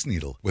Space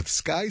Needle with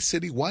Sky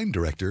City wine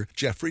director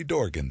Jeffrey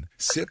Dorgan.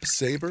 Sip,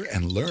 savor,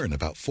 and learn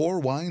about 4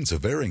 wines of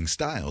varying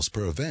styles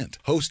per event.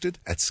 Hosted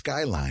at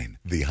Skyline,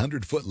 the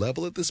 100-foot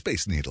level at the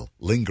Space Needle.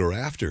 Linger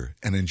after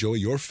and enjoy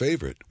your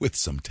favorite with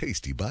some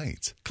tasty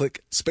bites.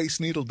 Click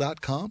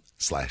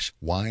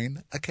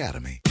spacenneedle.com/wine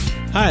academy.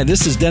 Hi,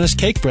 this is Dennis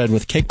Cakebread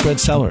with Cakebread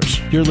Cellars.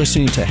 You're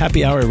listening to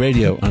Happy Hour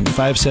Radio on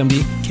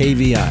 570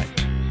 KVI.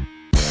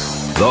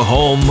 The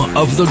home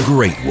of the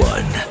great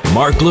one,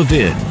 Mark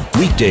Levin.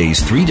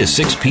 Weekdays 3 to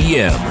 6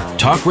 p.m.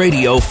 Talk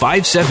Radio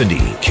 570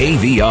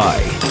 KVI.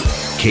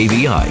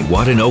 KVI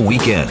Want to Know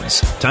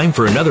Weekends. Time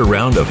for another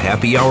round of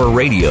Happy Hour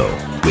Radio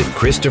with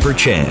Christopher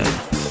Chan.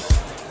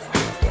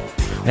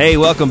 Hey,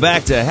 welcome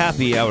back to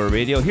Happy Hour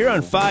Radio here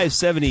on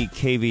 570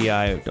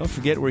 KVI. Don't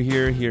forget, we're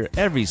here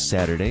every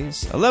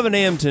Saturdays, 11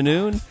 a.m. to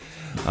noon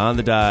on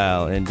the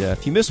dial. And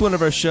if you missed one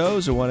of our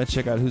shows or want to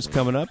check out who's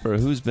coming up or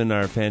who's been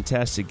our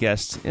fantastic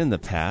guests in the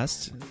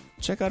past,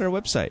 check out our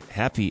website,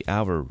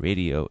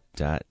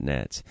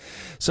 happyhourradio.net.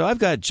 So I've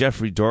got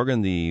Jeffrey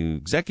Dorgan, the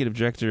executive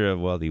director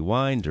the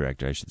wine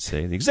director, I should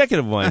say. The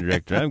executive wine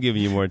director. I'm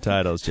giving you more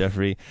titles,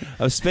 Jeffrey,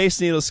 of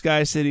Space Needle,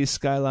 Sky City,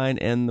 Skyline,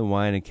 and the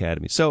Wine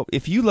Academy. So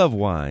if you love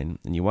wine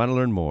and you want to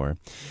learn more,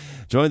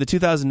 join the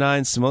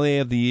 2009 Sommelier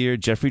of the Year,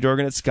 Jeffrey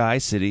Dorgan at Sky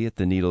City at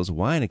the Needles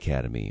Wine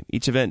Academy.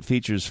 Each event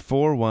features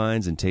 4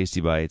 wines and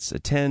tasty bites.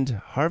 Attend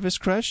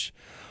Harvest Crush,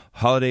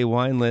 Holiday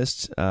Wine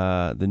List,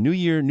 the New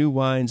Year New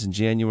Wines in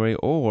January,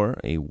 or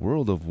a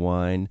World of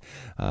Wine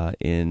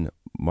in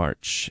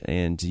March.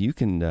 And you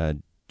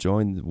can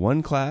join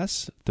one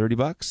class,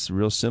 $30,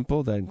 real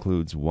simple. That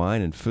includes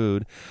wine and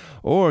food.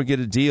 Or get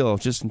a deal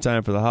just in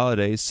time for the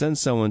holidays. Send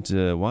someone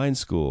to wine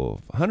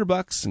school,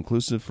 $100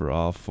 inclusive for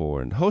all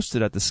 4. And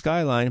hosted at the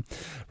Skyline,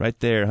 right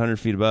there, 100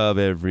 feet above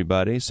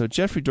everybody. So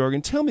Jeffrey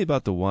Dorgan, tell me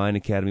about the Wine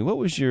Academy. What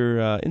was your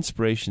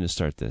inspiration to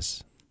start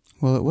this?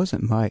 Well, it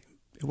wasn't my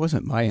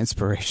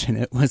inspiration.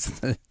 It was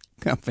the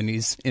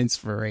company's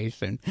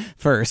inspiration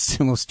first,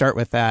 and we'll start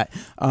with that.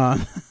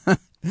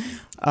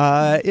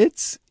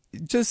 It's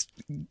just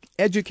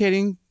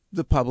educating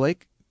the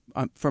public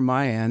from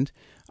my end.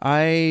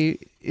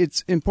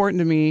 It's important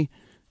to me,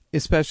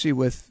 especially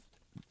with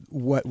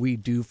what we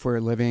do for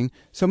a living.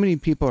 So many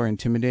people are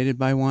intimidated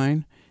by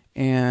wine,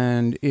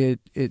 and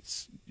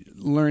it's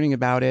learning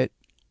about it,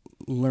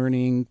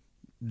 learning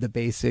the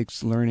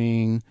basics,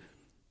 learning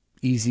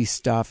easy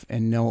stuff,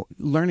 and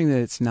learning that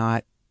it's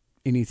not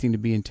anything to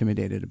be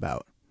intimidated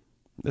about.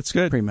 That's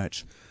good. Pretty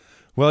much.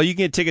 Well, you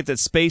can get tickets at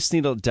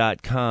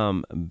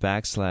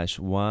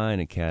spaceneedle.com/wine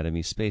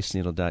academy,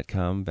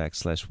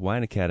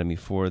 spaceneedle.com/wine academy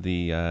for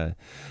the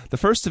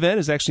first event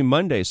is actually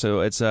Monday. So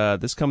it's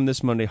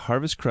this Monday,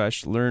 Harvest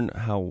Crush, learn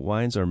how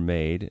wines are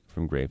made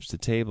from grapes to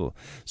table.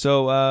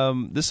 So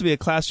this will be a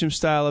classroom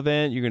style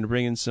event. You're going to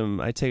bring in some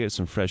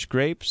fresh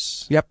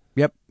grapes. Yep.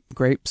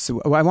 Grapes.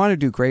 I want to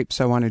do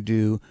grapes. I want to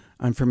do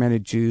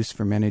unfermented juice,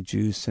 fermented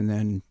juice,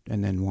 and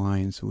then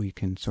wine, so we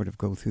can sort of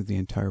go through the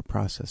entire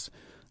process.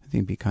 I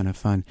think it'd be kind of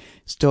fun.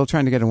 Still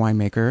trying to get a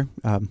winemaker.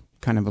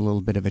 Kind of a little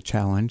bit of a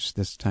challenge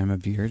this time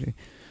of year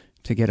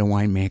to get a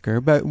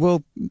winemaker, but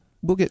we'll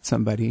we'll get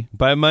somebody.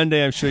 By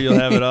Monday, I'm sure you'll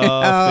have it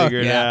all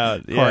figured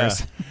out. Of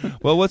course.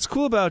 Well, what's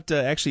cool about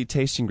actually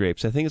tasting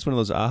grapes, I think it's one of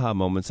those aha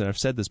moments, and I've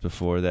said this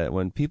before, that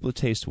when people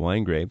taste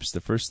wine grapes,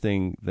 the first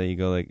thing that you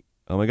go like,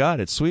 oh my God,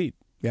 it's sweet.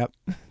 Yep.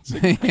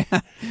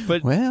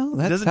 But well,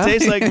 it doesn't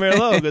taste like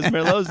Merlot, because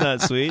Merlot's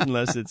not sweet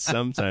unless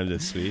sometimes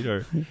it's sweet,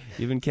 or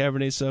even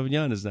Cabernet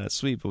Sauvignon is not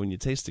sweet. But when you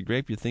taste the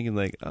grape, you're thinking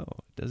like, oh,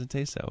 it doesn't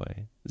taste that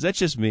way. Is that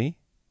just me?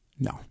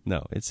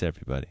 No, it's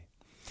everybody.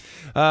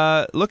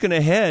 Looking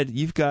ahead,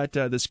 you've got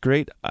this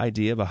great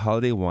idea of a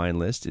holiday wine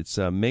list. It's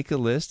make a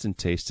list and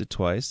taste it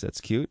twice. That's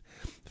cute.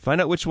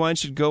 Find out which wine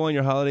should go on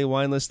your holiday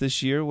wine list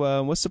this year.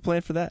 What's the plan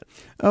for that?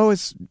 Oh,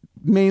 it's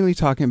mainly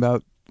talking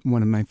about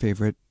one of my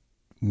favorite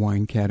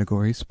wine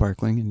categories,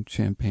 sparkling and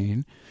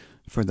champagne,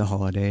 for the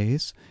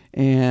holidays,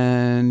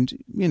 and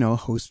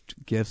host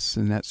gifts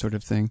and that sort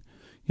of thing.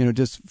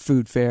 Just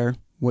food fare.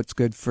 What's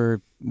good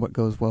for what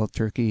goes well with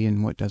turkey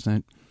and what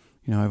doesn't.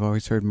 I've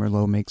always heard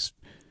Merlot makes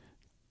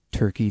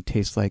turkey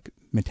taste like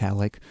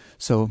metallic,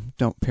 so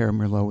don't pair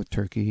Merlot with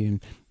turkey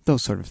and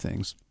those sort of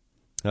things.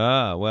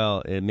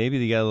 Well, maybe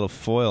they got a little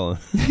foil.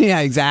 Yeah,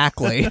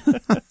 exactly.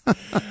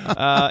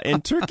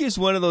 And turkey is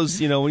one of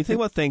those, when you think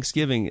about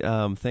Thanksgiving,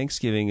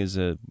 Thanksgiving is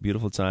a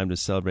beautiful time to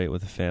celebrate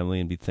with the family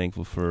and be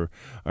thankful for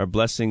our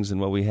blessings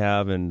and what we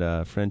have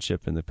and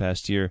friendship in the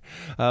past year.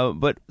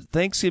 But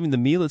Thanksgiving, the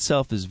meal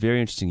itself is very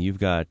interesting. You've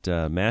got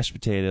mashed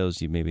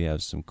potatoes, you maybe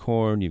have some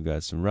corn, you've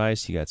got some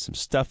rice, you got some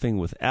stuffing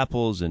with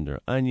apples and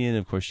onion.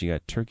 Of course, you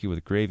got turkey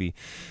with gravy.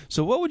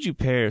 So what would you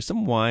pair?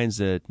 Some wines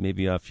that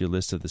maybe off your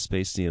list of the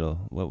Space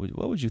Needle, what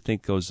would you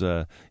think is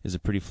a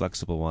pretty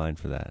flexible wine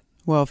for that?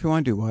 Well, if you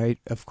want to do white,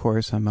 of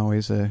course, I'm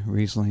always a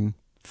Riesling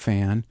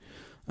fan.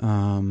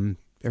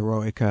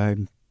 Eroica,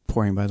 I'm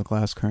pouring by the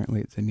glass currently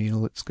at the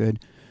Needle. It's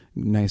good,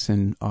 nice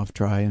and off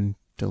dry and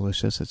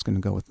delicious. It's going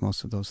to go with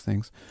most of those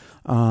things.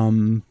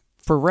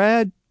 For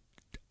red,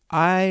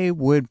 I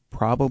would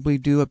probably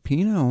do a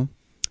Pinot.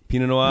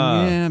 Pinot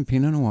Noir. Yeah,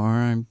 Pinot Noir.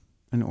 I'm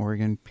an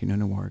Oregon Pinot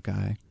Noir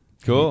guy.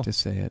 Cool. I hate to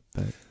say it,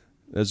 but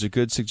those are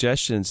good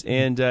suggestions.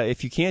 And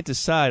if you can't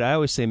decide, I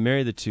always say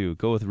marry the two.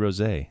 Go with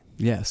rosé.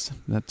 yes,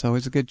 that's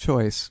always a good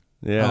choice.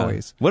 Yeah.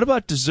 Always. What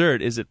about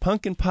dessert? Is it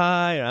pumpkin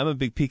pie? I'm a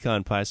big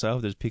pecan pie, so I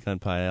hope there's pecan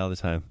pie all the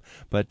time.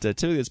 But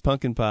typically it's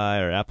pumpkin pie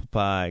or apple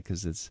pie,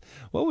 because it's.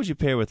 What would you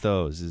pair with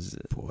those?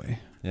 Boy.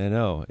 I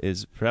know.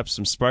 Is perhaps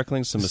some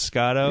sparkling, some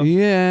Moscato?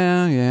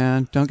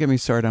 Yeah. Don't get me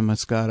started on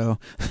Moscato.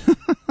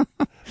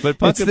 But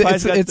pumpkin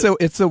pie's got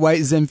it's the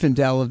white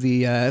Zinfandel of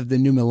the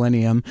new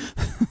millennium.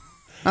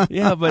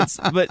 Yeah, but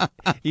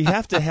you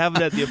have to have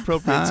it at the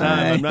appropriate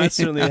time. I'm not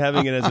certainly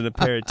having it as an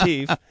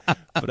aperitif,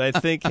 but I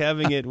think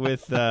having it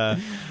with,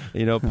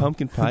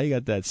 pumpkin pie, you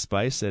got that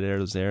spice,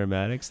 those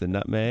aromatics, the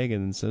nutmeg,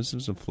 and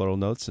some floral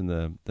notes in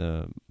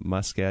the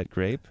Muscat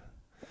grape.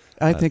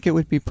 I think it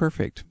would be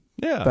perfect.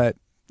 Yeah. But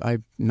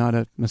I'm not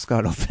a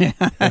Moscato fan.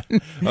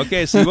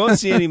 Okay, so you won't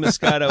see any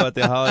Moscato at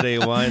the holiday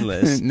wine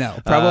list. No,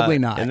 probably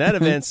not. And that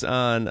event's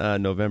on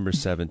November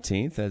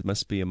 17th. That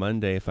must be a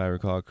Monday, if I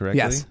recall correctly.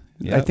 Yes.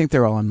 Yep. I think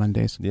they're all on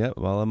Mondays. Yeah,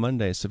 well, on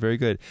Mondays, so very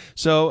good.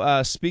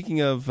 So,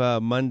 speaking of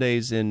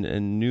Mondays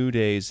and new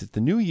days, the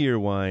New Year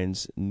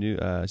wines, New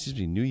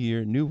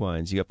Year, new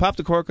wines. You got pop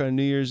the cork on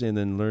New Year's and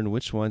then learn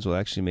which wines will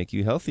actually make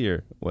you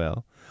healthier.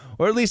 Well,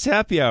 or at least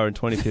happy hour in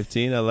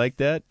 2015. I like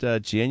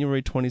that.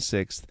 January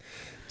 26th.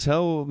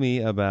 Tell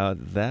me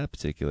about that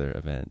particular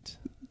event.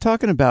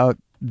 Talking about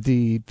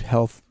the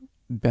health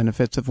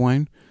benefits of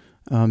wine,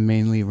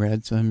 mainly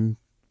reds, I'm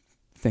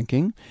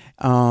thinking.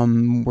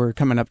 We're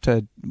coming up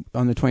to,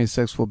 on the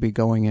 26th, we'll be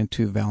going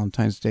into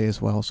Valentine's Day as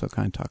well, so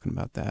kind of talking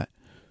about that.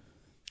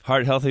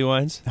 Heart-healthy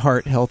wines?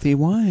 Heart-healthy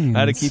wines.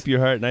 How to keep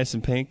your heart nice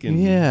and pink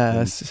and,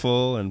 yes. and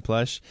full and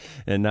plush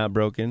and not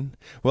broken.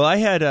 Well, I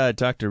had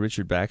Dr.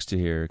 Richard Baxter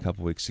here a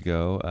couple weeks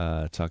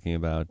ago talking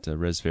about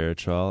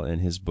resveratrol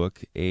and his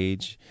book,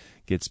 Age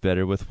Gets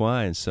Better with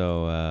Wine.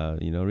 So,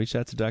 reach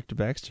out to Dr.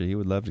 Baxter. He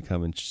would love to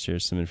come and share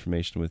some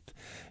information with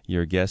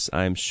your guests,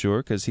 I'm sure,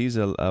 because he's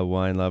a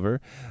wine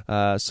lover.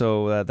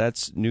 So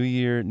that's New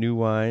Year, new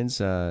wines,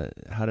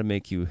 how to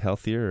make you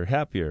healthier or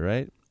happier,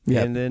 right?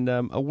 Yep. And then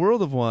A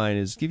World of Wine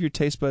is give your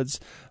taste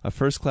buds a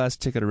first-class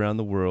ticket around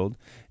the world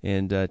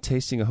and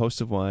tasting a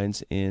host of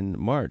wines in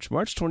March.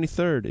 March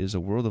 23rd is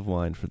A World of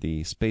Wine for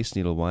the Space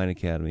Needle Wine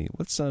Academy.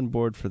 What's on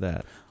board for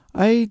that?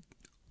 A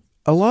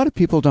lot of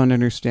people don't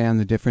understand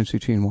the difference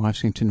between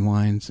Washington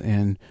wines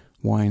and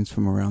wines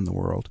from around the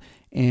world.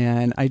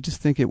 And I just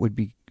think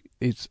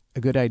it's a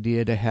good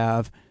idea to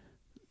have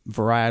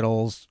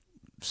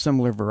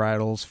similar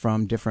varietals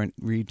from different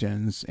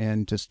regions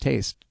and just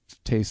taste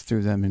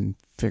through them and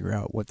figure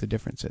out what the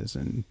difference is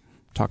and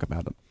talk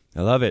about them.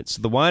 I love it.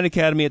 So the Wine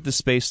Academy at the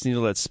Space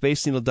Needle at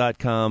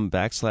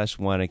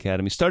spaceneedle.com/Wine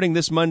Academy, starting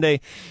this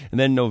Monday, and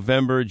then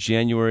November,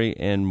 January,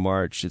 and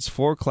March. It's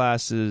 4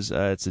 classes.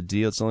 It's a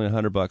deal. It's only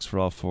 $100 for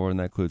all 4, and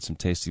that includes some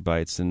tasty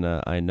bites. And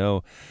I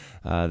know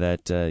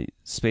that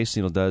Space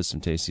Needle does some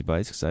tasty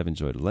bites, because I've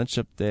enjoyed lunch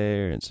up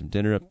there and some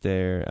dinner up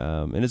there.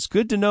 And it's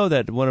good to know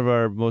that one of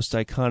our most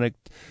iconic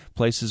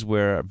places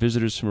where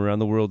visitors from around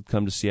the world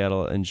come to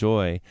Seattle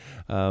enjoy,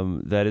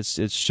 that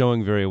it's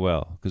showing very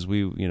well. Because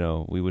we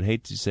would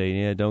hate to say,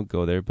 yeah, don't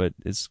go there, but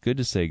it's good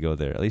to say go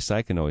there. At least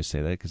I can always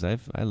say that, because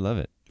I love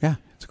it. Yeah,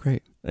 it's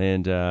great.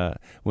 And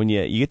when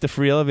you get the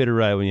free elevator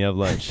ride when you have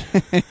lunch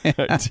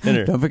or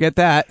dinner. Don't forget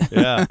that.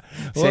 Yeah.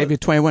 Save you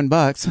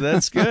 $21.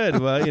 That's good.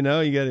 Well, you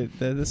got it.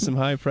 That's some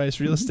high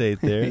price real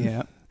estate there.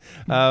 Yeah.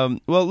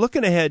 Well,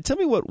 looking ahead, tell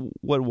me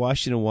what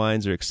Washington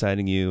wines are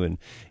exciting you,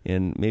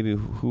 and maybe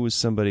who is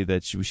somebody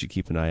that we should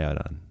keep an eye out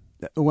on.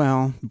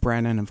 Well,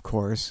 Brennan, of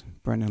course,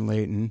 Brennan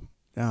Layton.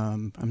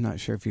 I'm not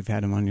sure if you've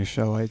had him on your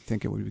show. I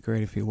think it would be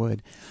great if you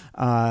would.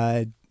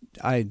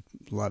 I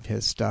love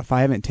his stuff.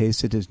 I haven't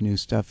tasted his new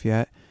stuff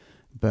yet,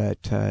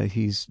 but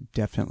he's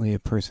definitely a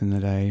person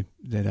that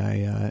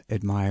I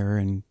admire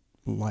and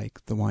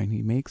like the wine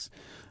he makes.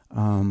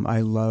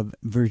 I love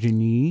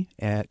Virginie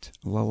at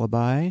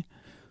Lullaby.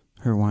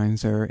 Her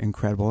wines are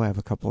incredible. I have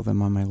a couple of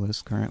them on my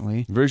list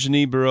currently.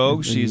 Virginie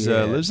Baroque, she's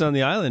lives on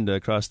the island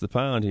across the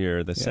pond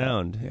here, the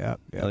Sound,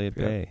 Elliott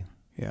Bay.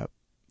 Yep,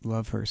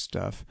 love her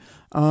stuff.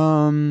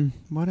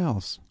 What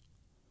else?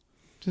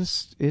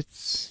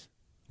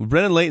 Well,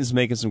 Brennan Layton's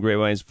making some great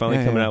wines.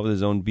 Finally coming out with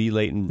his own B.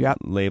 Layton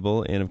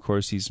label, and of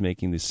course he's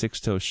making the Six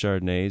Toes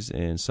Chardonnays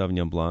and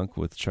Sauvignon Blanc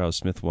with Charles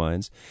Smith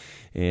wines.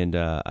 And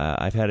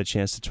I've had a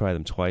chance to try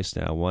them twice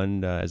now.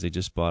 One as they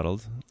just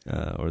bottled,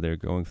 or they're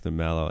going for the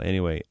Mallow.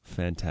 Anyway,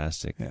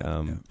 fantastic.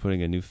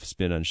 Putting a new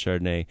spin on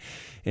Chardonnay.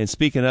 And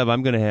speaking of,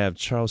 I'm going to have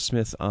Charles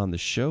Smith on the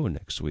show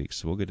next week,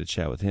 so we'll get to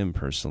chat with him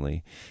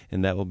personally,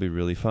 and that will be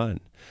really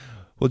fun.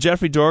 Well,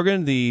 Jeffrey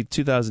Dorgan, the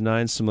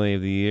 2009 Sommelier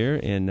of the Year,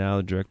 and now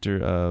the director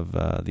of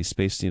the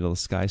Space Needle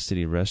Sky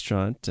City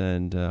Restaurant,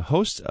 and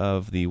host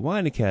of the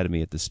Wine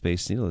Academy at the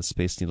Space Needle at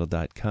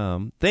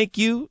spaceneedle.com. Thank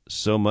you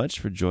so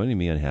much for joining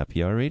me on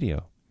Happy Hour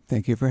Radio.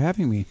 Thank you for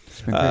having me.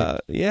 It's been great.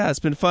 Yeah, it's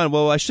been fun.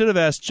 Well, I should have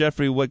asked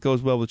Jeffrey what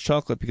goes well with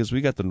chocolate, because we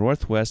got the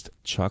Northwest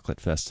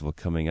Chocolate Festival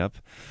coming up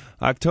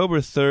October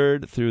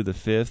 3rd through the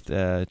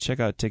 5th. Check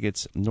out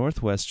tickets,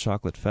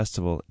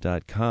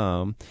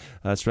 northwestchocolatefestival.com.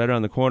 It's right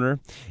around the corner.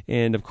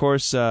 And, of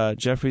course,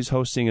 Jeffrey's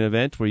hosting an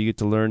event where you get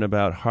to learn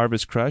about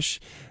Harvest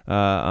Crush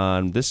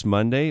on this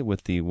Monday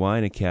with the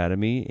Wine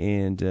Academy.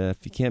 And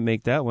if you can't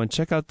make that one,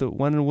 check out the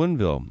one in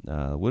Woodinville.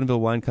 Woodinville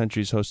Wine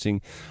Country is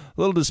hosting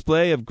a little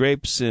display of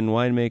grapes and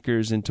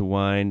winemakers into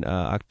wine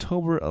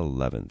October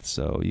 11th.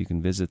 So you can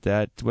visit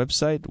that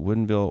website,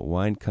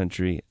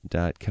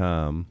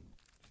 woodinvillewinecountry.com.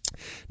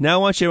 Now, I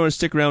want you everyone to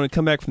stick around and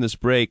come back from this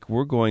break.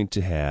 We're going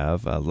to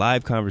have a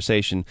live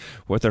conversation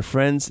with our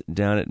friends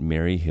down at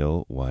Mary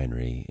Hill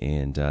Winery.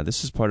 And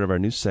this is part of our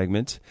new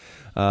segment,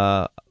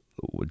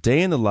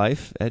 Day in the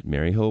Life at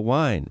Mary Hill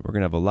Wine. We're going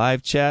to have a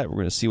live chat. We're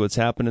going to see what's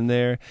happening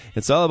there.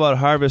 It's all about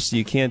harvest.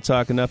 You can't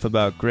talk enough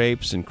about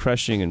grapes and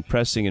crushing and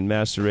pressing and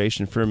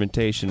maceration,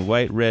 fermentation,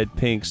 white, red,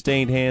 pink,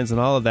 stained hands, and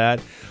all of that.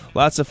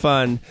 Lots of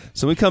fun.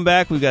 So when we come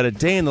back, we've got a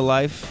day in the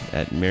life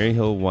at Mary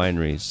Hill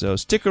Winery. So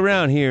stick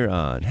around here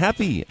on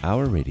Happy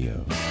Hour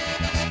Radio.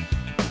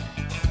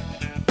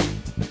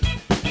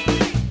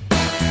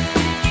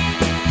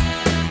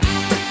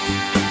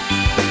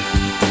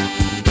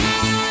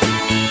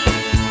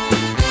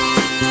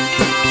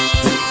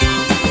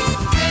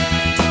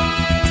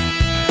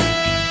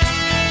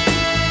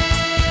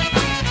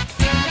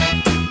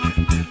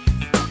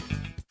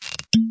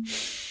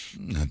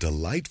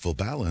 Delightful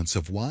balance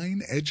of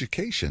wine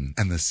education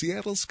and the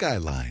Seattle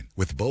skyline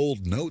with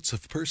bold notes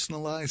of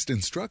personalized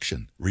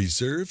instruction.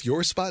 Reserve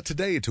your spot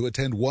today to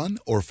attend 1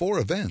 or 4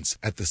 events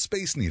at the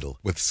Space Needle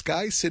with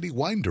Sky City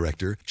Wine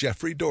Director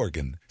Jeffrey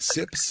Dorgan.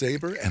 Sip,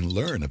 savor, and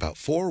learn about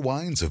 4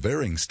 wines of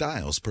varying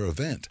styles per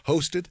event.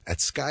 Hosted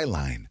at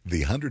Skyline,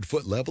 the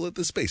 100-foot level at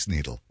the Space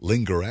Needle.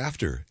 Linger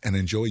after and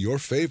enjoy your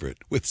favorite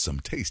with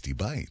some tasty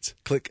bites.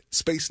 Click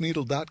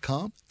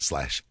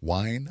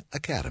spaceneedle.com/wine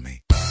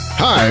academy.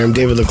 Hi, I'm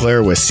David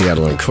LeClaire with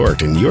Seattle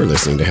Uncorked, and you're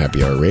listening to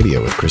Happy Hour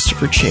Radio with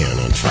Christopher Chan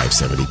on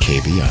 570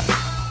 KVI.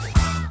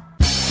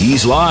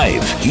 He's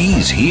live.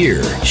 He's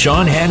here.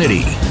 Sean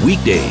Hannity.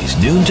 Weekdays,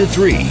 noon to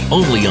 3.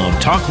 Only on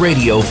Talk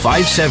Radio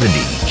 570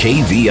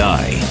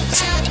 KVI.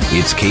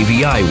 It's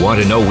KVI Want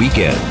to Know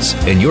Weekends,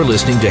 and you're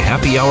listening to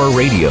Happy Hour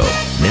Radio.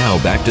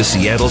 Now back to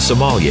Seattle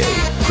sommelier,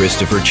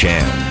 Christopher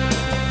Chan.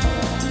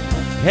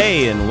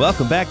 Hey, and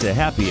welcome back to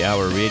Happy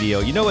Hour Radio.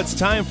 You know, it's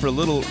time for a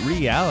little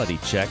reality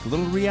check, a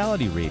little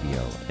reality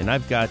radio. And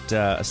I've got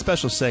a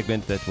special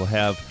segment that we'll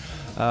have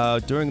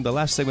during the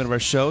last segment of our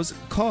shows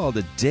called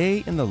A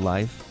Day in the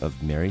Life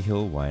of Mary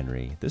Hill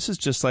Winery. This is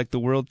just like the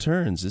world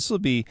turns. This will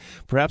be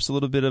perhaps a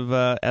little bit of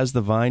as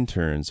the vine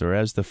turns or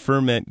as the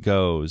ferment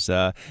goes.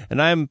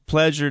 And I'm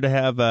pleasure to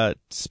have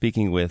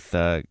speaking with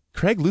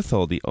Craig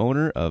Leuthold, the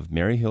owner of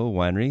Mary Hill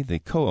Winery, the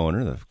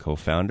co-owner, the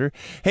co-founder.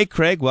 Hey,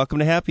 Craig, welcome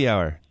to Happy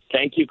Hour.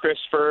 Thank you,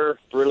 Christopher.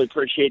 Really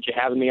appreciate you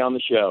having me on the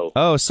show.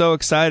 Oh, so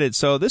excited.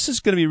 So this is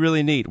going to be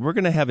really neat. We're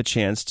going to have a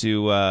chance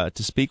to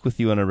speak with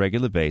you on a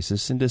regular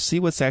basis and to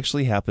see what's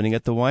actually happening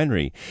at the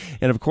winery.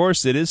 And, of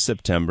course, it is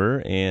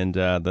September, and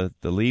the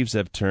leaves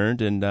have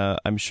turned, and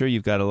I'm sure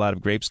you've got a lot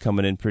of grapes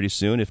coming in pretty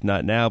soon, if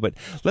not now. But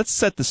let's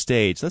set the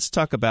stage. Let's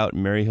talk about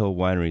Maryhill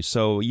Winery.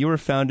 So you were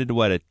founded,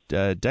 what,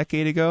 a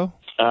decade ago?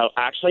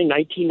 Actually,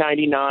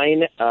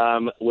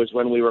 1999 was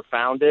when we were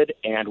founded,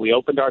 and we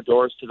opened our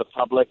doors to the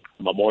public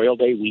Memorial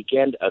Day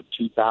weekend of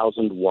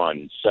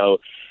 2001. So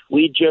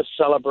we just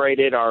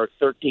celebrated our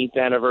 13th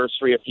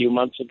anniversary a few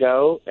months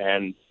ago,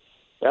 and,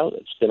 well,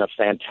 it's been a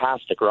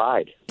fantastic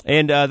ride.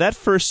 And that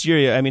first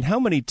year, I mean, how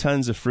many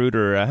tons of fruit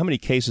or how many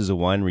cases of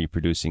wine were you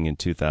producing in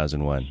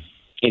 2001?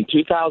 In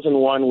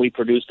 2001, we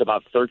produced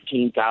about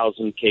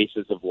 13,000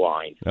 cases of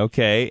wine.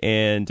 Okay,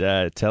 and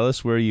tell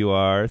us where you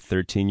are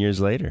 13 years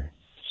later.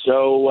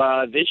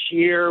 So this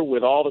year,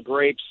 with all the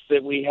grapes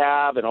that we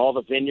have and all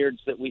the vineyards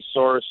that we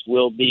source,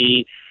 will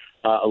be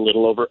a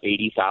little over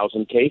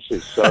 80,000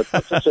 cases. So it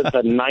puts us at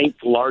the 9th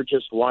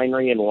largest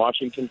winery in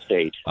Washington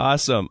State.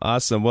 Awesome,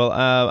 awesome. Well,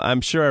 I'm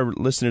sure our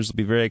listeners will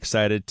be very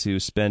excited to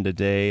spend a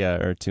day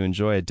or to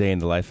enjoy a day in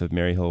the life of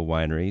Maryhill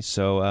Winery.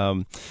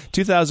 So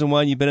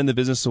 2001, you've been in the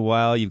business a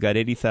while. You've got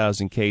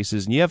 80,000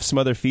 cases, and you have some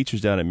other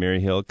features down at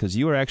Maryhill because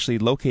you are actually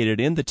located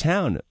in the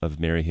town of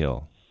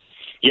Maryhill.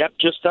 Yep,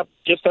 just up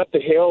the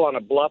hill on a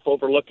bluff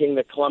overlooking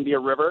the Columbia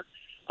River.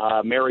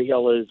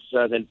 Maryhill is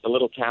the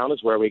little town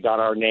is where we got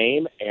our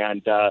name,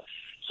 and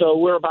so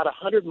we're about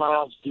 100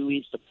 miles due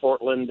east of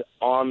Portland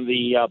on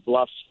the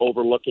bluffs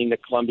overlooking the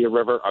Columbia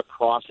River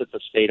across at the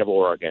state of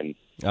Oregon.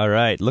 All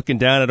right, looking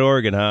down at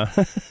Oregon, huh?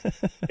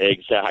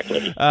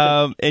 Exactly.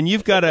 And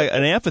you've got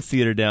an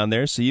amphitheater down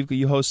there, so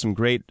you host some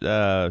great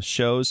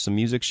shows, some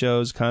music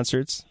shows,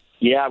 concerts.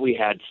 Yeah, we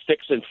had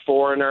Styx and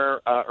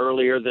Foreigner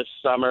earlier this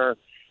summer.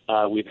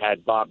 We've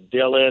had Bob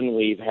Dylan.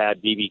 We've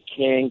had B.B.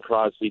 King,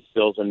 Crosby,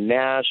 Stills, and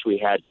Nash. We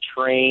had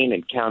Train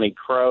and Counting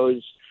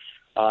Crows.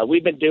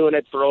 We've been doing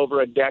it for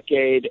over a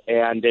decade,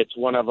 and it's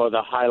one of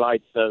the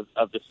highlights of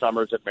the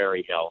summers at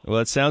Maryhill.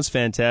 Well, it sounds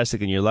fantastic,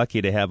 and you're lucky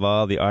to have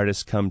all the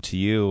artists come to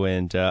you.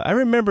 And I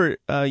remember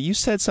you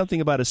said something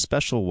about a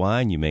special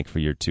wine you make for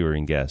your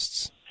touring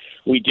guests.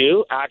 We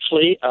do.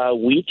 Actually,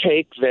 we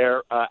take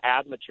their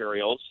ad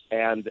materials,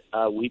 and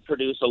we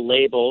produce a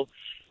label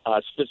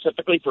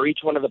specifically for each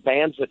one of the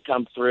bands that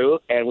come through,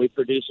 and we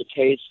produce a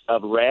case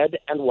of red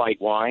and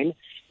white wine,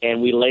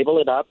 and we label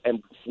it up,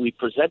 and we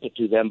present it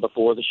to them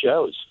before the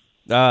shows.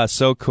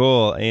 So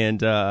cool.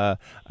 And I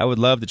would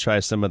love to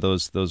try some of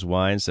those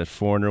wines, that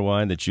Foreigner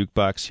wine, the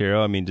Jukebox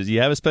Hero. I mean, do you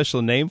have a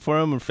special name for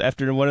them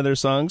after one of their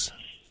songs?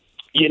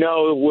 You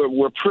know,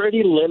 we're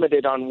pretty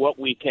limited on what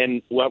we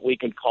can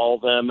call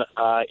them.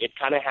 It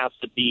kind of has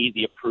to be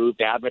the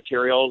approved ad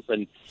materials,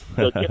 and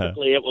so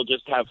typically it will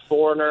just have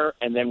Foreigner,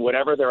 and then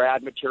whatever their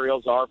ad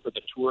materials are for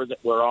the tour that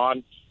we're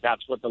on,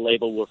 that's what the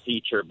label will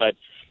feature. But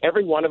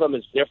every one of them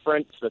is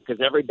different because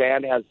every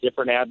band has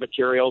different ad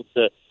materials.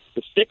 The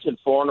Styx and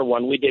Foreigner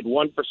one, we did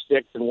one for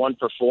Styx and one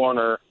for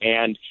Foreigner,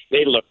 and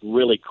they looked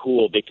really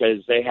cool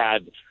because they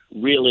had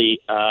really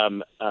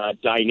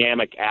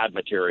dynamic ad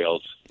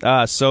materials.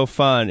 So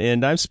fun.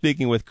 And I'm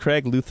speaking with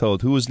Craig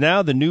Leuthold, who is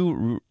now the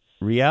new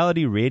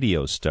reality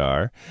radio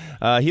star.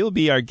 He'll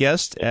be our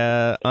guest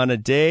on a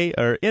day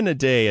in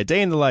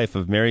the life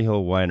of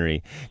Maryhill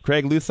Winery.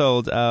 Craig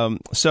Leuthold,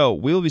 so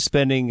we'll be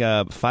spending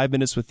 5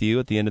 minutes with you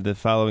at the end of the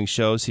following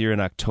shows here in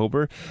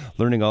October,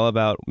 learning all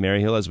about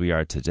Maryhill as we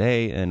are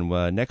today. And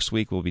next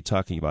week we'll be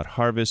talking about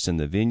harvest and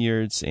the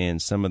vineyards and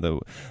some of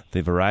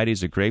the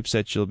varieties of grapes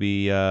that you'll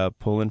be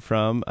pulling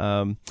from.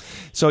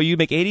 So you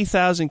make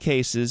 80,000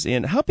 cases,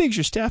 and how big's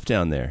your staff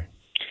down there?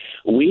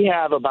 We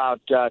have about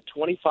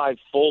 25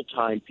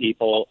 full-time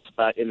people,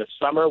 but in the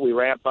summer we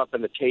ramp up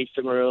in the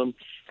tasting room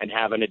and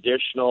have an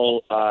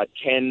additional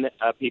 10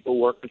 people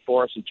working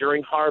for us. And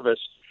during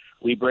harvest,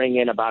 we bring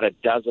in about a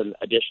dozen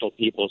additional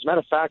people. As a matter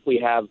of fact,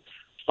 we have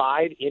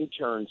 5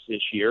 interns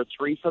this year,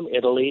 3 from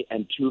Italy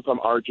and 2 from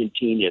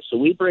Argentina. So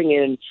we bring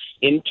in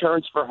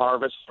interns for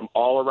harvest from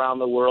all around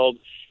the world,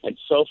 and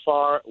so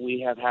far we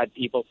have had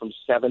people from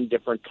 7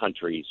 different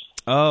countries.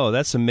 Oh,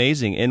 that's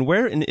amazing. And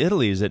where in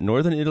Italy? Is it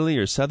northern Italy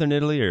or southern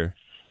Italy? Or?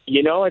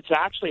 You know, it's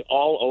actually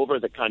all over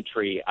the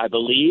country. I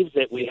believe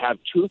that we have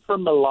 2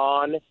 from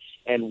Milan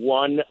and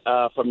 1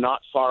 from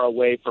not far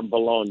away from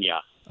Bologna.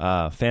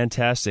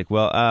 Fantastic.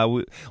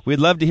 Well, we'd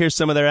love to hear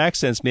some of their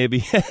accents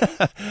maybe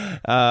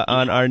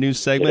on our new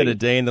segment, A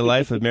Day in the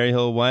Life of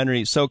Maryhill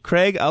Winery. So,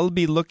 Craig, I'll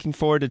be looking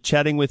forward to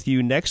chatting with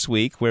you next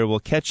week where we'll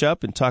catch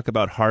up and talk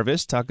about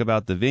harvest, talk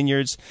about the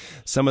vineyards,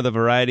 some of the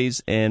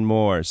varieties, and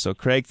more. So,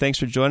 Craig, thanks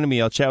for joining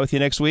me. I'll chat with you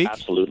next week.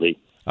 Absolutely.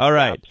 All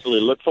right.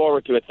 Absolutely. Look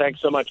forward to it. Thanks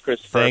so much,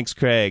 Christopher. Thanks,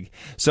 Craig.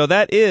 So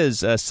that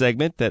is a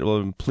segment that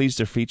will pleased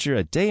to feature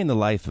a day in the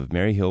life of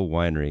Maryhill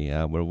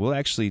Winery, where we'll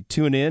actually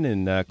tune in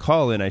and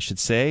call in, I should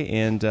say,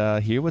 and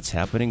hear what's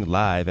happening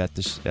live at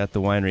the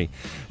winery.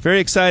 Very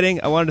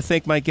exciting. I wanted to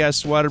thank my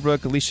guests,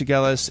 Waterbrook, Alicia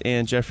Gellis,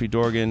 and Jeffrey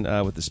Dorgan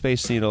with the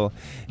Space Needle.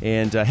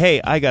 And,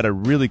 hey, I got a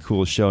really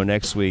cool show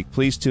next week.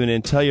 Please tune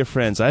in. Tell your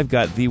friends. I've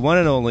got the one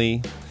and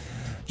only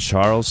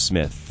Charles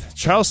Smith.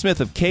 Charles Smith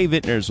of K.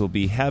 Vintners will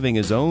be having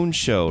his own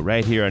show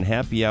right here on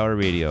Happy Hour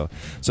Radio.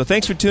 So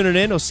thanks for tuning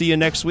in. We'll see you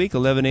next week,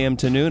 11 a.m.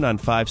 to noon on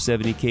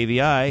 570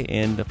 KVI.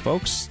 And,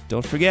 folks,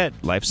 don't forget,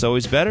 life's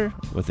always better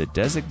with a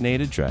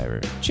designated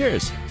driver.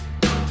 Cheers.